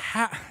parking lot.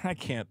 I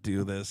can't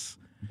do this.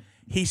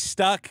 He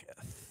stuck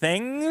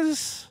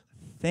things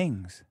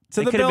Things.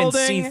 to They the could have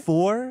building. been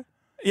C4.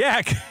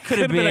 Yeah, could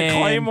have been a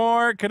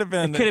claymore. Could have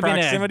been Could have been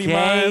a proximity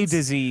gay mines.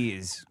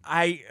 disease. Oh,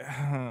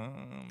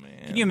 man.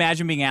 Can you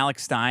imagine being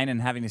Alex Stein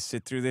and having to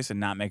sit through this and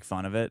not make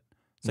fun of it?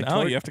 It's like,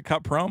 No, you have to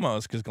cut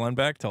promos because Glenn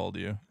Beck told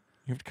you.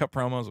 You have to cut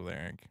promos with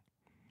Eric.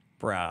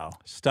 Bro,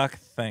 Stuck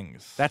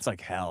things. that's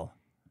like hell.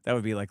 That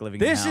would be like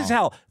living in This is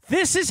hell.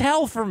 This is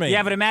hell for me.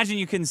 Yeah, but imagine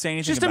you couldn't say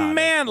anything Just a about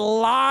man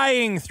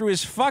lying through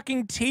his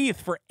fucking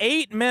teeth for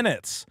 8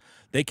 minutes.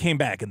 They came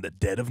back in the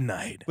dead of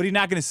night. But he's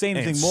not going to say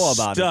anything and more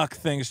about it. stuck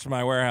things to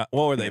my warehouse.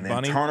 What were they, and then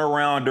bunny? turn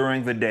around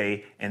during the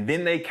day. And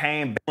then they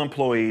came back,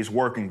 employees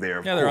working there.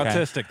 of Yeah, they're course.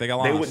 autistic. They got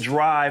lost. They would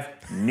drive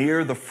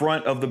near the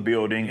front of the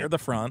building. near the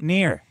front.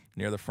 Near.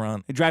 Near the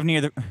front. They drive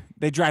near the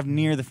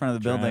front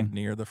of the building. Drive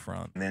near the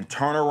front. And then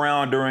turn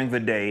around during the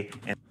day.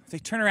 And They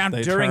turn around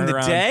They during turn the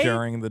around day?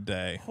 During the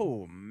day.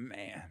 Oh,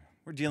 man.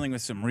 We're dealing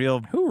with some real...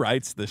 Who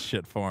writes this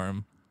shit for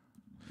him?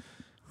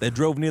 They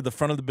drove near the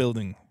front of the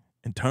building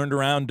and turned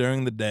around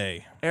during the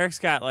day. Eric's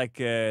got like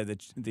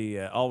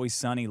the Always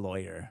Sunny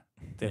lawyer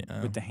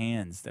with the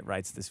hands that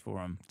writes this for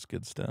him. It's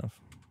good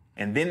stuff.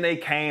 And then they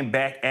came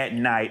back at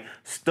night,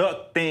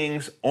 stuck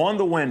things on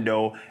the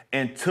window,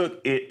 and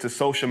took it to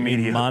social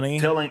media, money?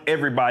 telling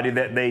everybody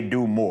that they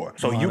do more.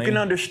 So you Money? can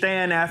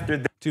understand after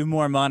that. Do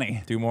more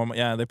money. Do more.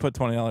 Yeah, they put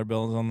 $20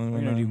 bills on the window.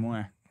 We're going to do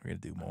more. We're gonna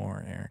do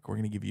more, Eric. We're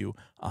gonna give you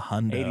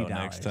 $100 $80.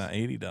 next time.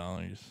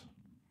 $80.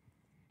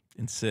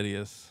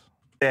 Insidious.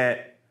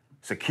 that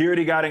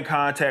security got in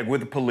contact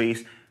with the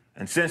police,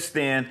 and since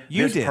then,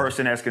 You this did.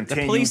 person has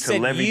continued police to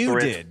said levy you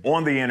threats did.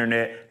 on the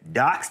internet,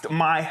 doxed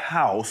my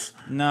house.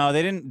 No,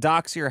 they didn't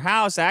dox your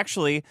house.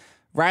 Actually,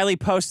 Riley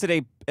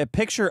posted a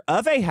picture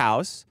of a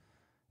house,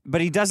 but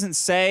he doesn't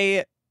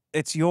say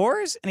it's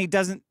yours, and he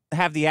doesn't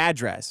have the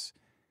address.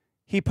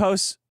 He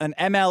posts an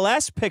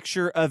MLS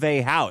picture of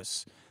a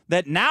house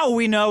that now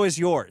we know is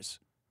yours.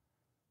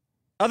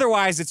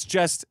 Otherwise, it's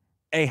just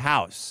a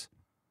house.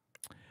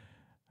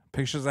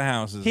 Pictures of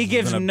houses. He has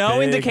gives been a no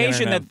big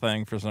indication internet that-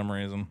 thing for some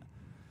reason.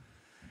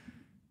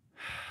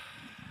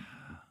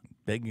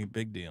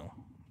 Big deal.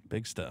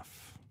 Big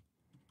stuff.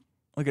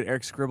 Look at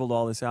Eric scribbled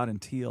all this out in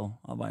teal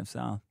all by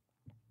himself.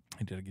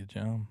 He did a good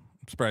job.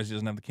 I'm surprised he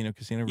doesn't have the Kino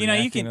Casino. You know,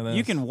 you reacting to can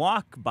you this. can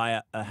walk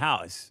by a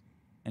house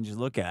and just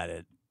look at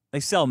it. They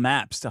sell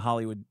maps to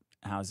Hollywood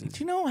houses Do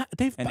you know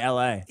they've? in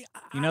LA.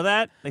 You know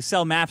that? They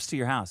sell maps to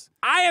your house.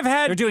 I have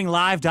They're had. doing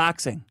live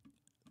doxing.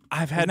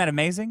 I've Isn't had that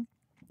amazing?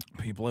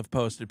 people have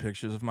posted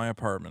pictures of my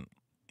apartment,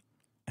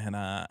 and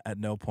at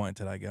no point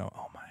did I go,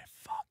 "Oh my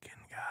fucking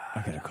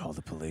god!" I gotta call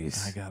the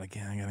police.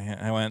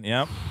 I went,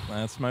 "Yep,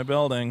 that's my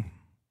building."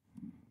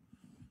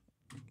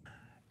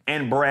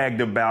 And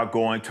bragged about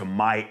going to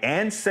my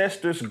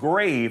ancestors'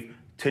 grave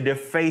to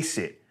deface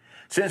it.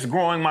 Since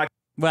growing my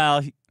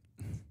Well,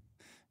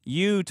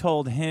 you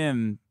told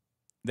him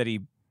that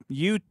he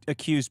You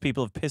accused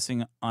people of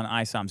pissing on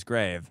Isam's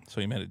grave.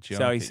 So he made a joke.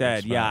 So he at your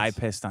said, "Yeah, I expense.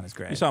 pissed on his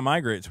grave." You saw my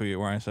great tweet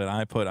where I said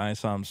I put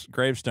Isam's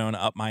gravestone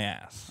up my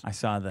ass I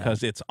saw that.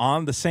 because it's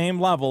on the same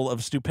level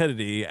of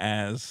stupidity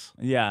as.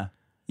 Yeah.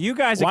 You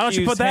guys Why don't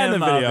you put that in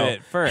the him of video?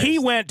 it first. He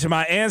went to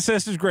my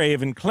ancestor's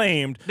grave and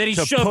claimed That he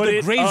to shoved put the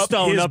it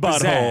gravestone up up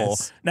his his butthole.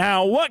 ass.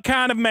 Now, what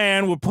kind of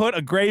man would put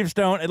a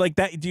gravestone like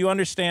that? Do you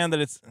understand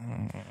that it's?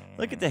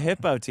 Look at the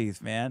hippo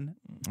teeth, man.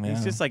 Yeah.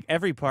 He's just like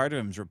every part of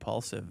him is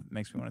repulsive.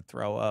 Makes me want to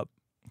throw up.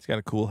 He's got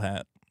a cool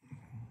hat.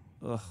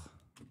 Ugh.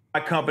 My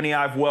company,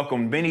 I've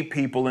welcomed many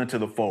people into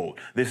the fold.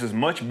 This is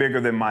much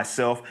bigger than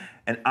myself,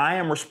 and I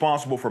am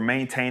responsible for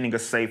maintaining a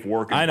safe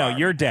work I environment. know,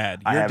 you're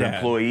dad. I You're have dad.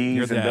 employees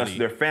You're and thus daddy.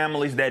 their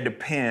families that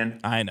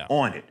depend I know.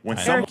 on it. When I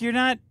know. someone Eric, you're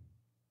not.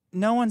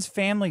 No one's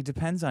family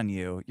depends on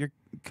you. Your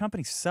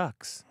company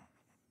sucks.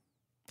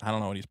 I don't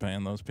know what he's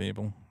paying those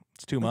people.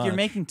 It's too Like, much. you're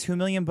making $2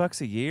 million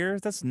a year.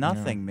 That's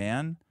nothing,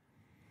 man.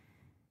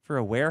 For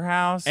a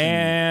warehouse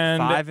and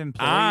 5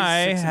 employees,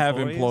 I 6 have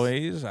employees.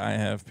 employees. I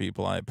have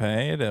people I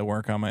pay to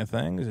work on my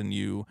things. And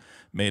you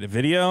made a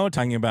video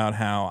talking about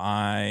how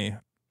I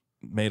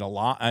made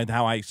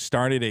how I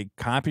started a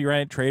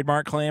copyright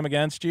trademark claim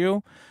against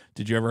you.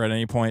 Did you ever at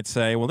any point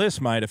say, well, this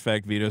might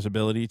affect Vito's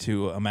ability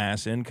to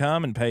amass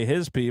income and pay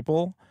his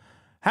people?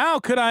 How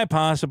could I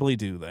possibly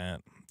do that?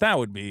 That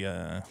would be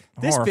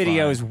This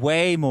video horrifying. is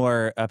way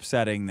more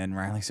upsetting than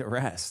Riley's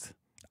arrest.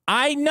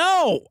 I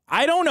know.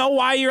 I don't know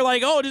why you're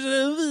like, oh,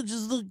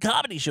 just a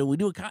comedy show. We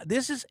do a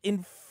this is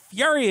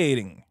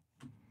infuriating.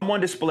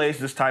 displays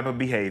this type of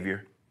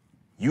behavior,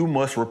 you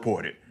must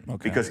report it.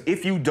 Okay. Because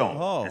if you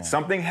don't, and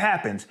something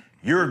happens,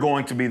 you're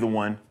going to be the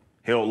one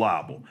held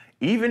liable.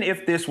 Even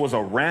if this was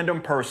a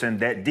random person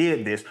that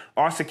did this,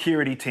 our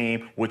security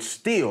team would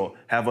still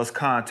have us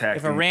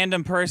contacting. If a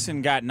random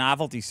person got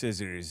novelty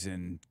scissors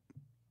and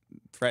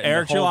threatened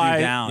Eric to hold July,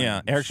 you down, yeah,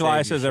 and Eric shave July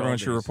your says everyone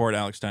should shoulders. report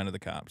Alex Stein to the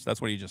cops.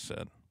 That's what he just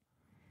said.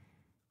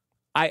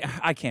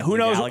 I can't. Who believe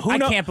knows? Alex, I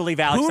can't believe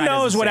Alex. Who Stein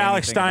knows doesn't what say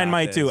Alex anything Stein about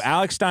might do? this.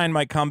 Alex Stein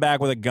might come back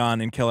with a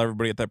gun and kill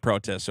everybody at that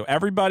protest. So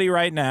everybody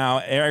right now,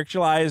 Eric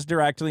July is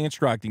directly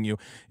instructing you: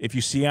 if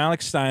you see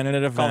Alex Stein at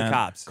an event, Call the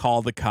cops.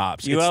 Call the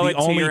cops. You It's owe the it to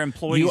only, your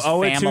employees' You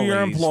owe it to your families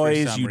for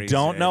employees. some You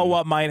don't know reason.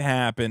 what might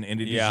happen, and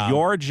it is Yeah.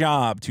 your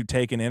job to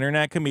take an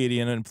internet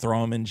comedian and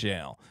throw him in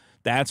jail.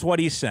 That's what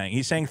he's saying.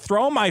 He's saying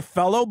throw my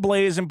fellow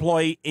Blaze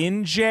employee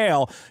in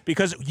jail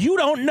because you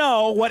don't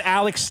know what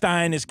Alex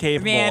Stein is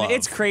capable Man, of.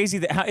 it's crazy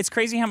it's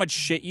crazy how much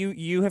shit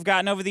you have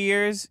gotten over the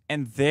years,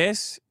 and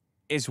this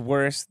is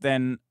worse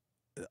than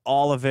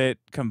all of it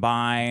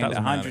combined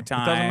Doesn't 100 matter.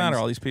 times. It doesn't matter.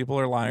 All these people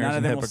are liars None of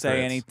and them will hypocrites.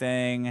 say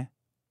anything.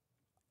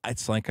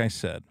 It's like I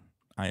said,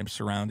 I am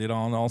surrounded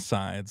on all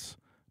sides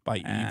by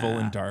evil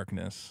and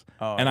darkness.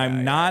 Oh, and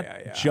I'm not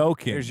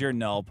joking. Here's your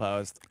null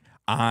post.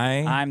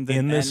 I'm the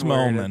in this N-word.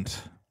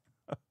 moment,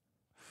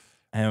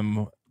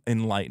 am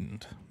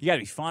enlightened. You got to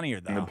be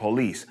funnier, the though.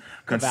 police,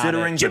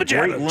 considering the Jibba jabba,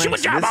 great lengths jibba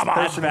this jabba,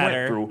 person went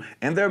better. through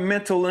and their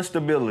mental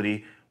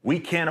instability, we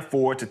can't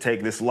afford to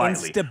take this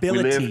lightly.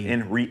 Instability. We live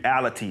in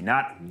reality,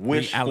 not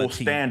wishful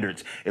Reality.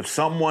 standards. If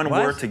someone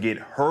What? were to get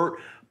hurt,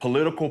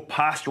 political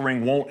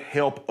posturing won't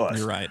help us.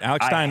 You're right.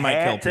 Alex Stein might kill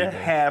I had to people.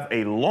 have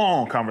a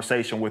long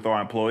conversation with our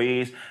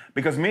employees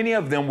because many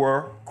of them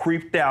were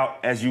creeped out,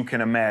 as you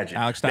can imagine.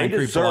 Alex Stein they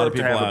creeped a lot of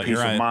deserve to people have out. a peace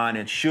You're right. of mind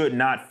and should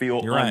not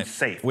feel You're right.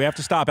 unsafe. We have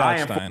to stop I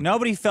Alex am Stein.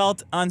 Nobody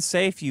felt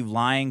unsafe, you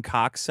lying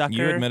cocksucker.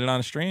 You admitted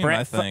on stream,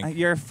 I think.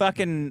 Your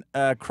fucking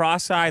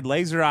cross-eyed,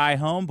 laser eye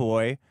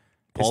homeboy is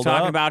Pulled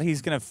talking up. about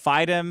he's going to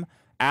fight him.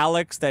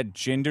 Alex, that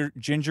ginger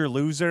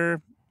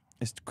loser,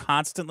 is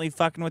constantly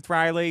fucking with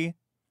Riley.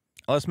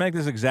 Let's make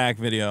this exact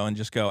video and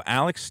just go,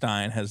 Alex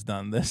Stein has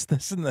done this,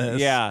 this, and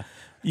this. Yeah.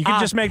 You can I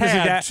just make this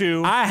had exact.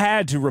 to. I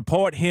had to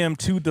report him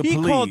to the He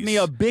police. called me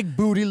a big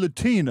booty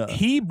Latina.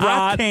 He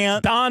brought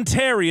can't. Don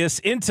Terrius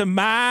into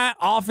my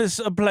office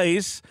a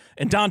place,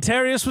 and Don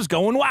Terrius was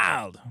going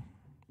wild.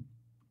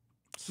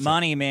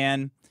 Money,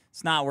 man.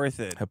 It's not worth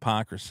it.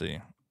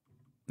 Hypocrisy.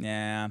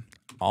 Yeah.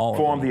 All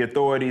Inform of them. the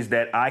authorities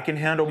that I can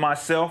handle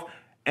myself,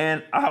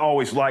 and I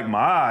always like my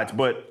odds,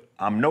 but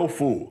I'm no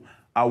fool.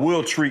 I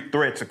will treat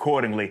threats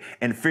accordingly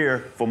and fear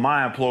for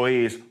my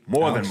employees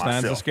more Alex than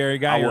Stein's myself. a scary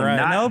guy, I will you're right.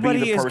 not Nobody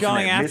be the is person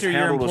going that after your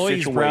mishandled a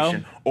employees, bro.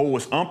 situation or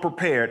was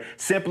unprepared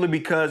simply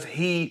because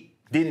he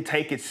didn't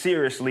take it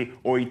seriously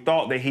or he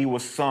thought that he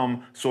was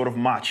some sort of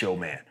macho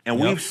man. And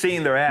we've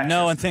seen their actions.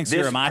 No one thinks This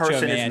you're a macho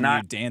person is man,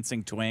 not you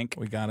dancing twink.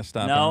 We got to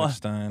stop No. Alex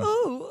Stein.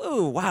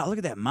 Ooh, wow, look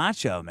at that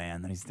macho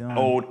man that he's doing.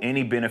 owed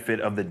any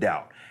benefit of the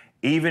doubt.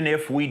 Even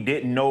if we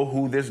didn't know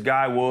who this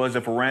guy was,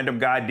 if a random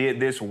guy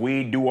did this,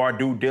 we do our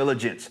due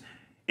diligence.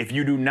 If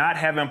you do not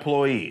have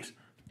employees,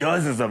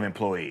 dozens of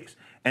employees,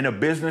 and a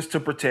business to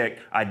protect,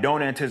 I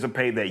don't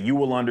anticipate that you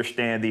will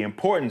understand the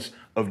importance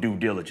of due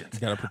diligence.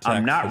 gotta protect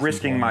I'm not his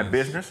risking my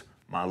employees. business,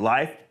 my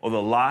life, or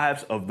the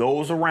lives of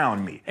those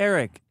around me.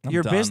 Eric,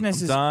 your done. business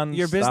I'm is done.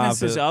 your business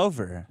Stop is it.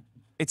 over.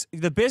 It's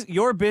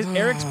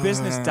Eric's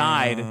business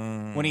died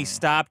when he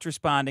stopped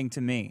responding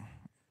to me.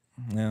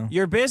 Yeah.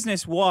 Your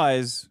business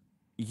was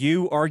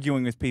you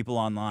arguing with people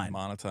online.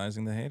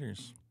 Monetizing the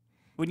haters.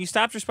 When you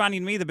stopped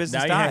responding to me, the business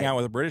Now you died. hang out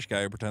with a British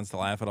guy who pretends to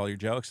laugh at all your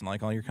jokes and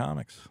like all your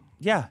comics.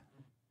 Yeah.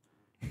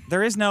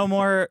 There is no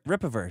more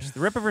Ripaverse. The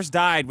Ripaverse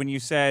died when you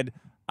said,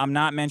 I'm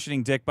not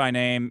mentioning Dick by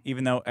name,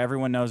 even though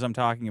everyone knows I'm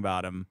talking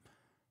about him.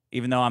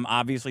 Even though I'm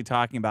obviously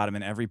talking about him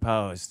in every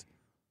post.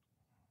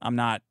 I'm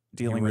not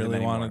dealing with him anymore.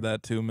 He really wanted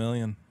that $2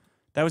 million.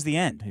 That was the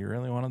end. He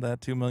really wanted that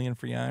 $2 million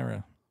for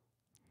Yaira.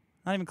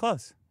 Not even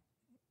close.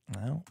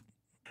 Well.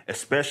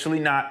 Especially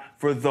not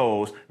for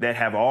those that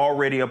have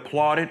already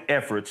applauded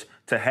efforts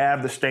to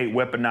have the state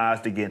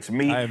weaponized against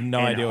me. I have no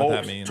in idea what that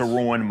hopes means. to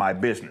ruin my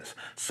business.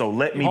 So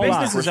let me be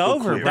Business is crystal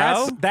over, clear.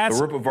 bro. That's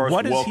the Rippaverse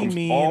what does he welcomes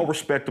mean? all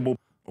respectable.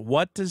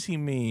 What does he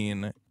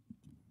mean?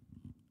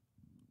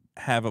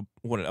 Have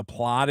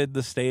applauded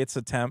the state's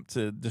attempt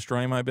to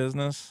destroy my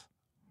business?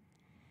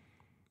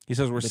 He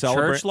says we're The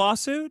celebrating. church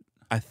lawsuit?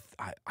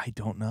 I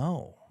don't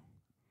know.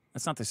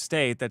 That's not the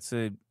state. That's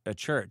a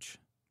church.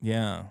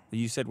 Yeah.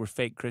 You said we're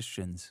fake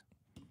Christians.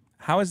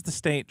 How has the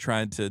state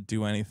tried to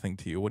do anything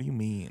to you? What do you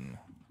mean?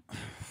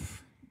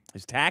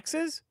 His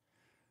taxes?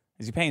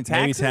 Is he paying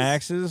Maybe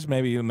taxes? taxes.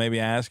 Maybe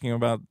asking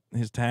about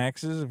his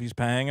taxes if he's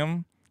paying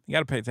them. You got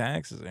to pay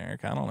taxes,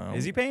 Eric. I don't know.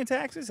 Is he paying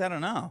taxes? I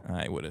don't know.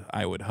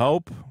 I would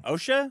hope.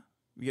 OSHA?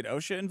 You get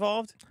OSHA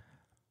involved?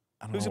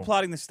 I don't Who's know.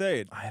 applauding the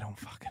state? I don't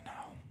fucking know.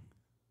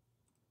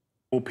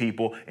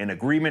 People in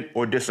agreement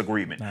or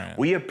disagreement. All right.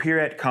 We appear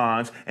at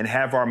cons and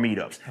have our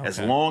meetups. As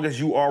long as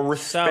you are So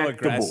respectable,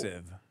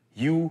 aggressive.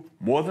 you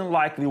more than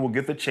likely will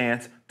get the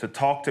chance to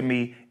talk to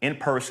me in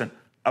person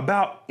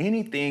about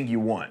anything you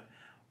want.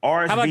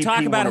 How about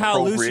talk about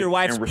how loose your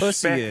wife's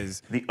pussy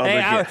is? The other Hey,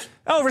 guests.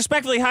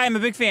 respectfully, hi, I'm a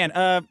big fan.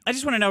 I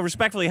just want to know,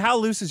 respectfully, how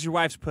loose is your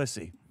wife's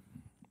pussy?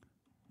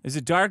 Is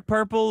it dark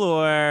purple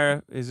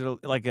or is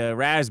it like a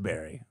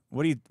raspberry?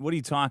 What are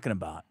you talking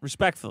about?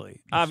 Respectfully.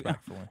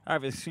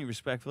 Obviously,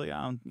 respectfully.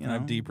 I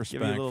have deep give you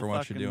a respect little for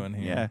what you're doing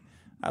here. Yeah,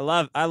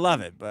 I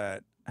love it,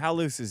 but how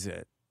loose is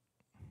it?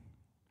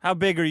 How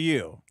big are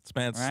you? This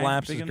man Right?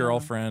 slaps Big his enough?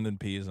 girlfriend and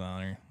pees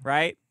on her.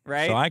 Right?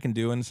 So I can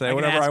do and say I can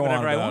whatever ask I want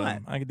whatever I about want.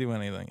 him. I can do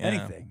anything. Yeah.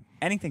 Anything.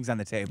 Anything's on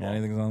the table.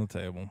 Anything's on the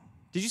table.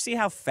 Did you see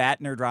how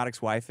fat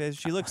Nerdrotic's wife is?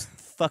 She looks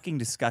fucking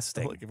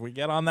disgusting. Look, if we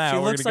get on that, She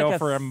we're looks gonna like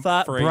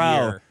go for a bro.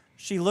 year.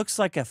 She looks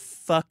like a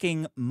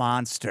fucking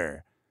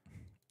monster.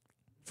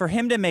 For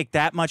him to make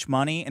that much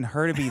money and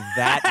her to be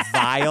that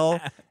vile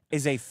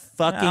is a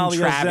fucking Well,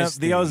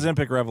 travesty. the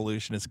Ozempic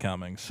revolution is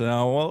coming,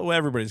 so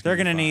everybody's They're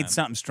gonna gonna be need fine.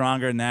 something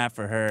stronger than that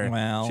for her.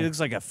 Well. She looks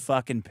like a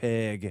fucking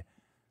pig.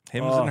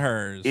 Hims and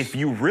hers. If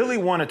you really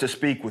wanted to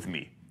speak with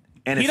me,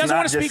 and He it's doesn't not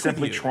wanna speak just with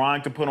simply you.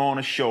 trying to put on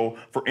a show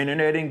for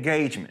internet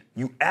engagement,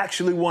 you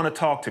actually want to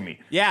talk to me.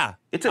 Yeah,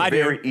 It's a I do.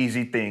 very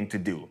easy thing to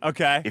do.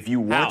 Okay. If you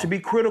want How? to be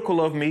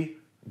critical of me,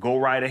 go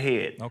right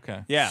ahead.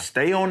 Okay. Yeah.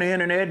 Stay on the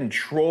internet and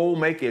troll,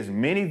 make as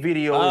many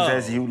videos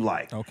as you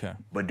like. Okay.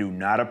 But do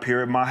not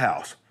appear at my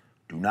house.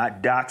 Do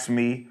not dox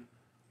me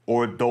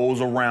or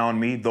those around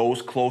me,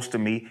 those close to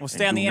me. Well,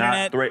 stay and on the do internet.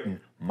 not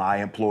threaten my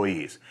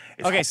employees.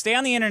 It's Okay, stay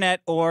on the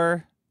internet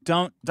or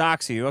don't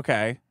dox you,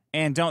 okay?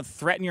 And don't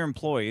threaten your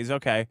employees,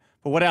 okay?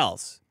 But what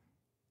else?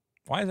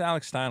 Why is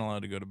Alex Stein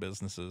allowed to go to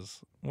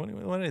businesses?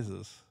 What is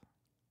this?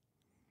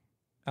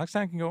 Alex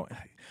Stein can go.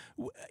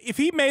 If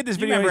he made this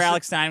Do you video, remember he said-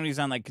 Alex Stein when he was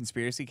on like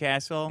Conspiracy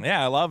Castle?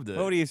 Yeah, I loved it.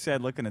 What would he have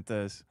said looking at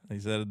this? He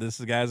said, "This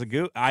guy's a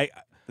goo."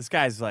 This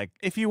guy's like,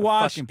 If you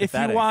watch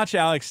pathetic.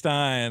 Alex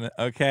Stein,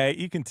 okay,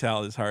 you can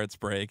tell his heart's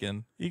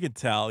breaking. You can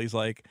tell he's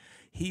like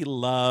he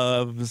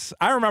loves.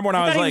 I remember when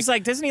I I was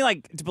like, doesn't he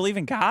like to believe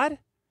in God?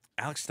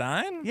 Alex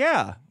Stein.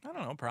 Yeah. I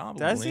don't know, probably.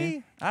 Does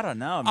he? I don't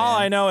know, man. All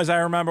I know is I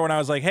remember when I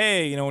was like,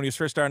 hey, when he was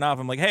first starting off,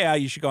 I'm like, hey,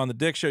 you should go on the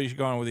Dick Show. You should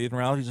go on with Ethan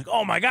Ralph. He's like,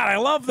 oh my God, I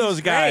love those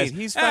He's guys.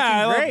 great. He's Yeah,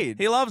 fucking I great.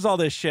 He loves all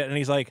this shit. And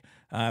he's like,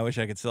 I wish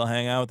I could still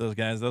hang out with those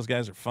guys. Those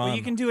guys are fun. Well,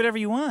 you can do whatever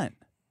you want.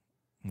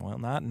 Well,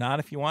 not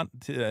if you want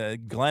to,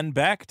 Glenn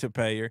Beck to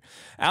pay your.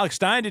 Alex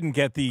Stein didn't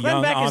get the Glenn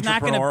Young Beck is not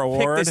going Entrepreneur to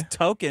pick Award. this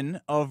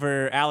token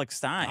over Alex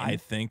Stein. I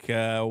think.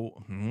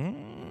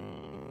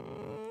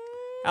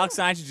 Alex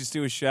Stein should just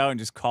do a show and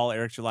just call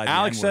Eric July the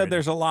Alex N-word. said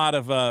there's a lot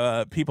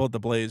of people at the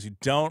Blaze who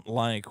don't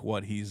like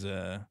what he's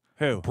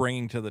Who?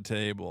 bringing to the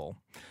table.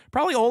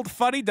 Probably old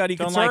fuddy-duddy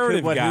Don't like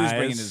conservative what guys. who's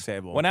bringing to the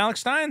table. What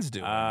Alex Stein's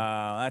doing.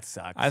 That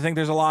sucks. I think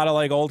there's a lot of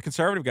like old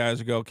conservative guys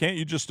who go, can't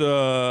you just just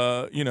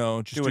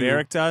do what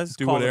Eric does.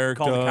 do Call what the- Eric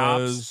call the cops?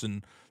 does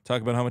and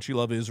talk about how much you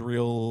love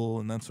Israel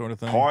and that sort of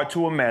thing. hard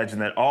to imagine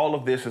that all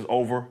of this is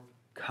over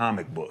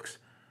comic books.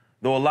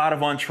 Though a lot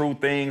of untrue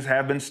things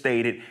have been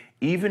stated,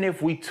 even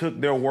if we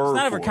took their word It's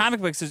not for over it, comic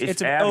books.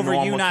 It's over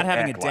abnormal you not to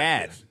having a act like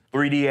dad. this.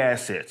 3D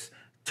assets,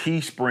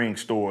 Teespring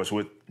stores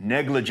with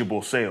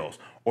negligible sales,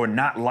 or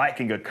not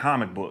liking a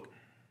comic book.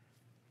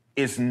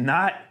 It's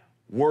not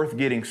worth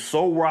getting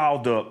so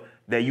riled up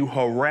that you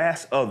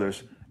harass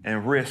others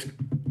and risk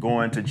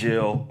going to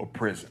jail or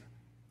prison.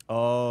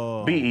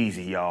 Oh. Be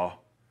easy, y'all.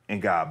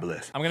 and God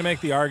bless. I'm going to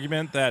make the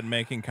argument that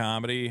making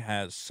comedy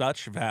has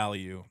such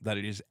value that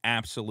it is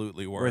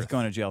absolutely worth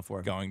going to jail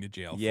for. Going to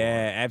jail for.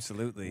 Yeah,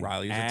 absolutely.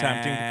 Riley is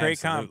attempting to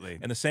create comedy.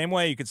 In the same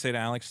way, you could say to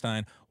Alex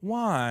Stein,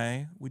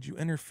 why would you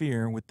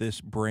interfere with this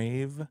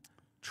brave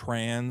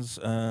trans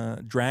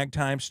drag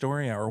time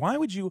story hour? Why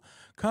would you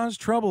cause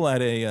trouble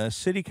at a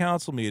city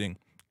council meeting?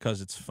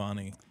 Because it's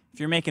funny. If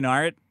you're making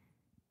art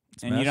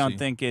and you don't messy.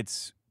 think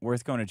it's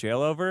worth going to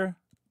jail over,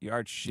 your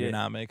art's shit. You're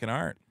not making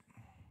art.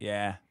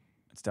 Yeah,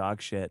 it's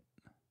dog shit.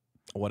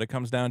 What it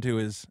comes down to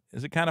is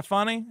it kind of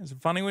funny? Is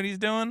it funny what he's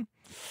doing?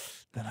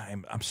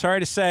 Then I'm sorry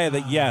to say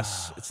that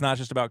yes, it's not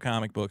just about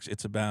comic books.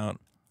 It's about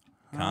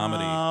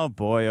comedy. Oh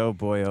boy, oh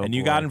boy, oh And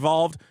you boy. got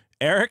involved,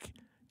 Eric.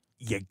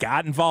 You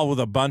got involved with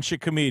a bunch of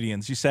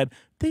comedians. You said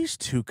these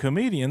two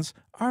comedians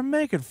are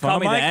making fun Call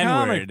of me my the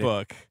comic N-word.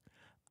 book.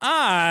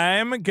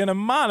 I'm gonna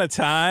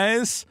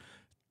monetize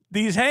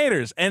these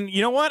haters. And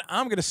you know what?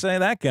 I'm gonna say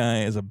that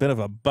guy is a bit of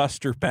a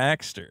Buster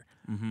Baxter.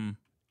 Mm-hmm.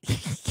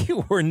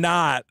 You were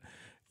not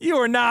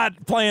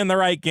playing the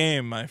right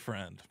game, my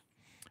friend.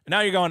 Now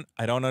you're going,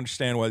 I don't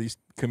understand why these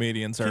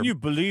comedians are. Can you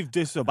believe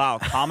this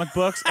about comic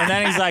books? And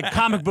then he's like,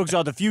 comic books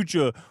are the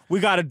future. We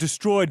got to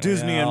destroy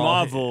Disney and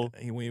Marvel.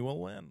 We will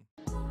win.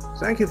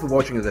 Thank you for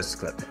watching this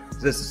clip.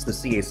 This is the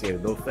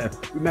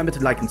CAC. Remember to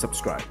like and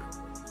subscribe.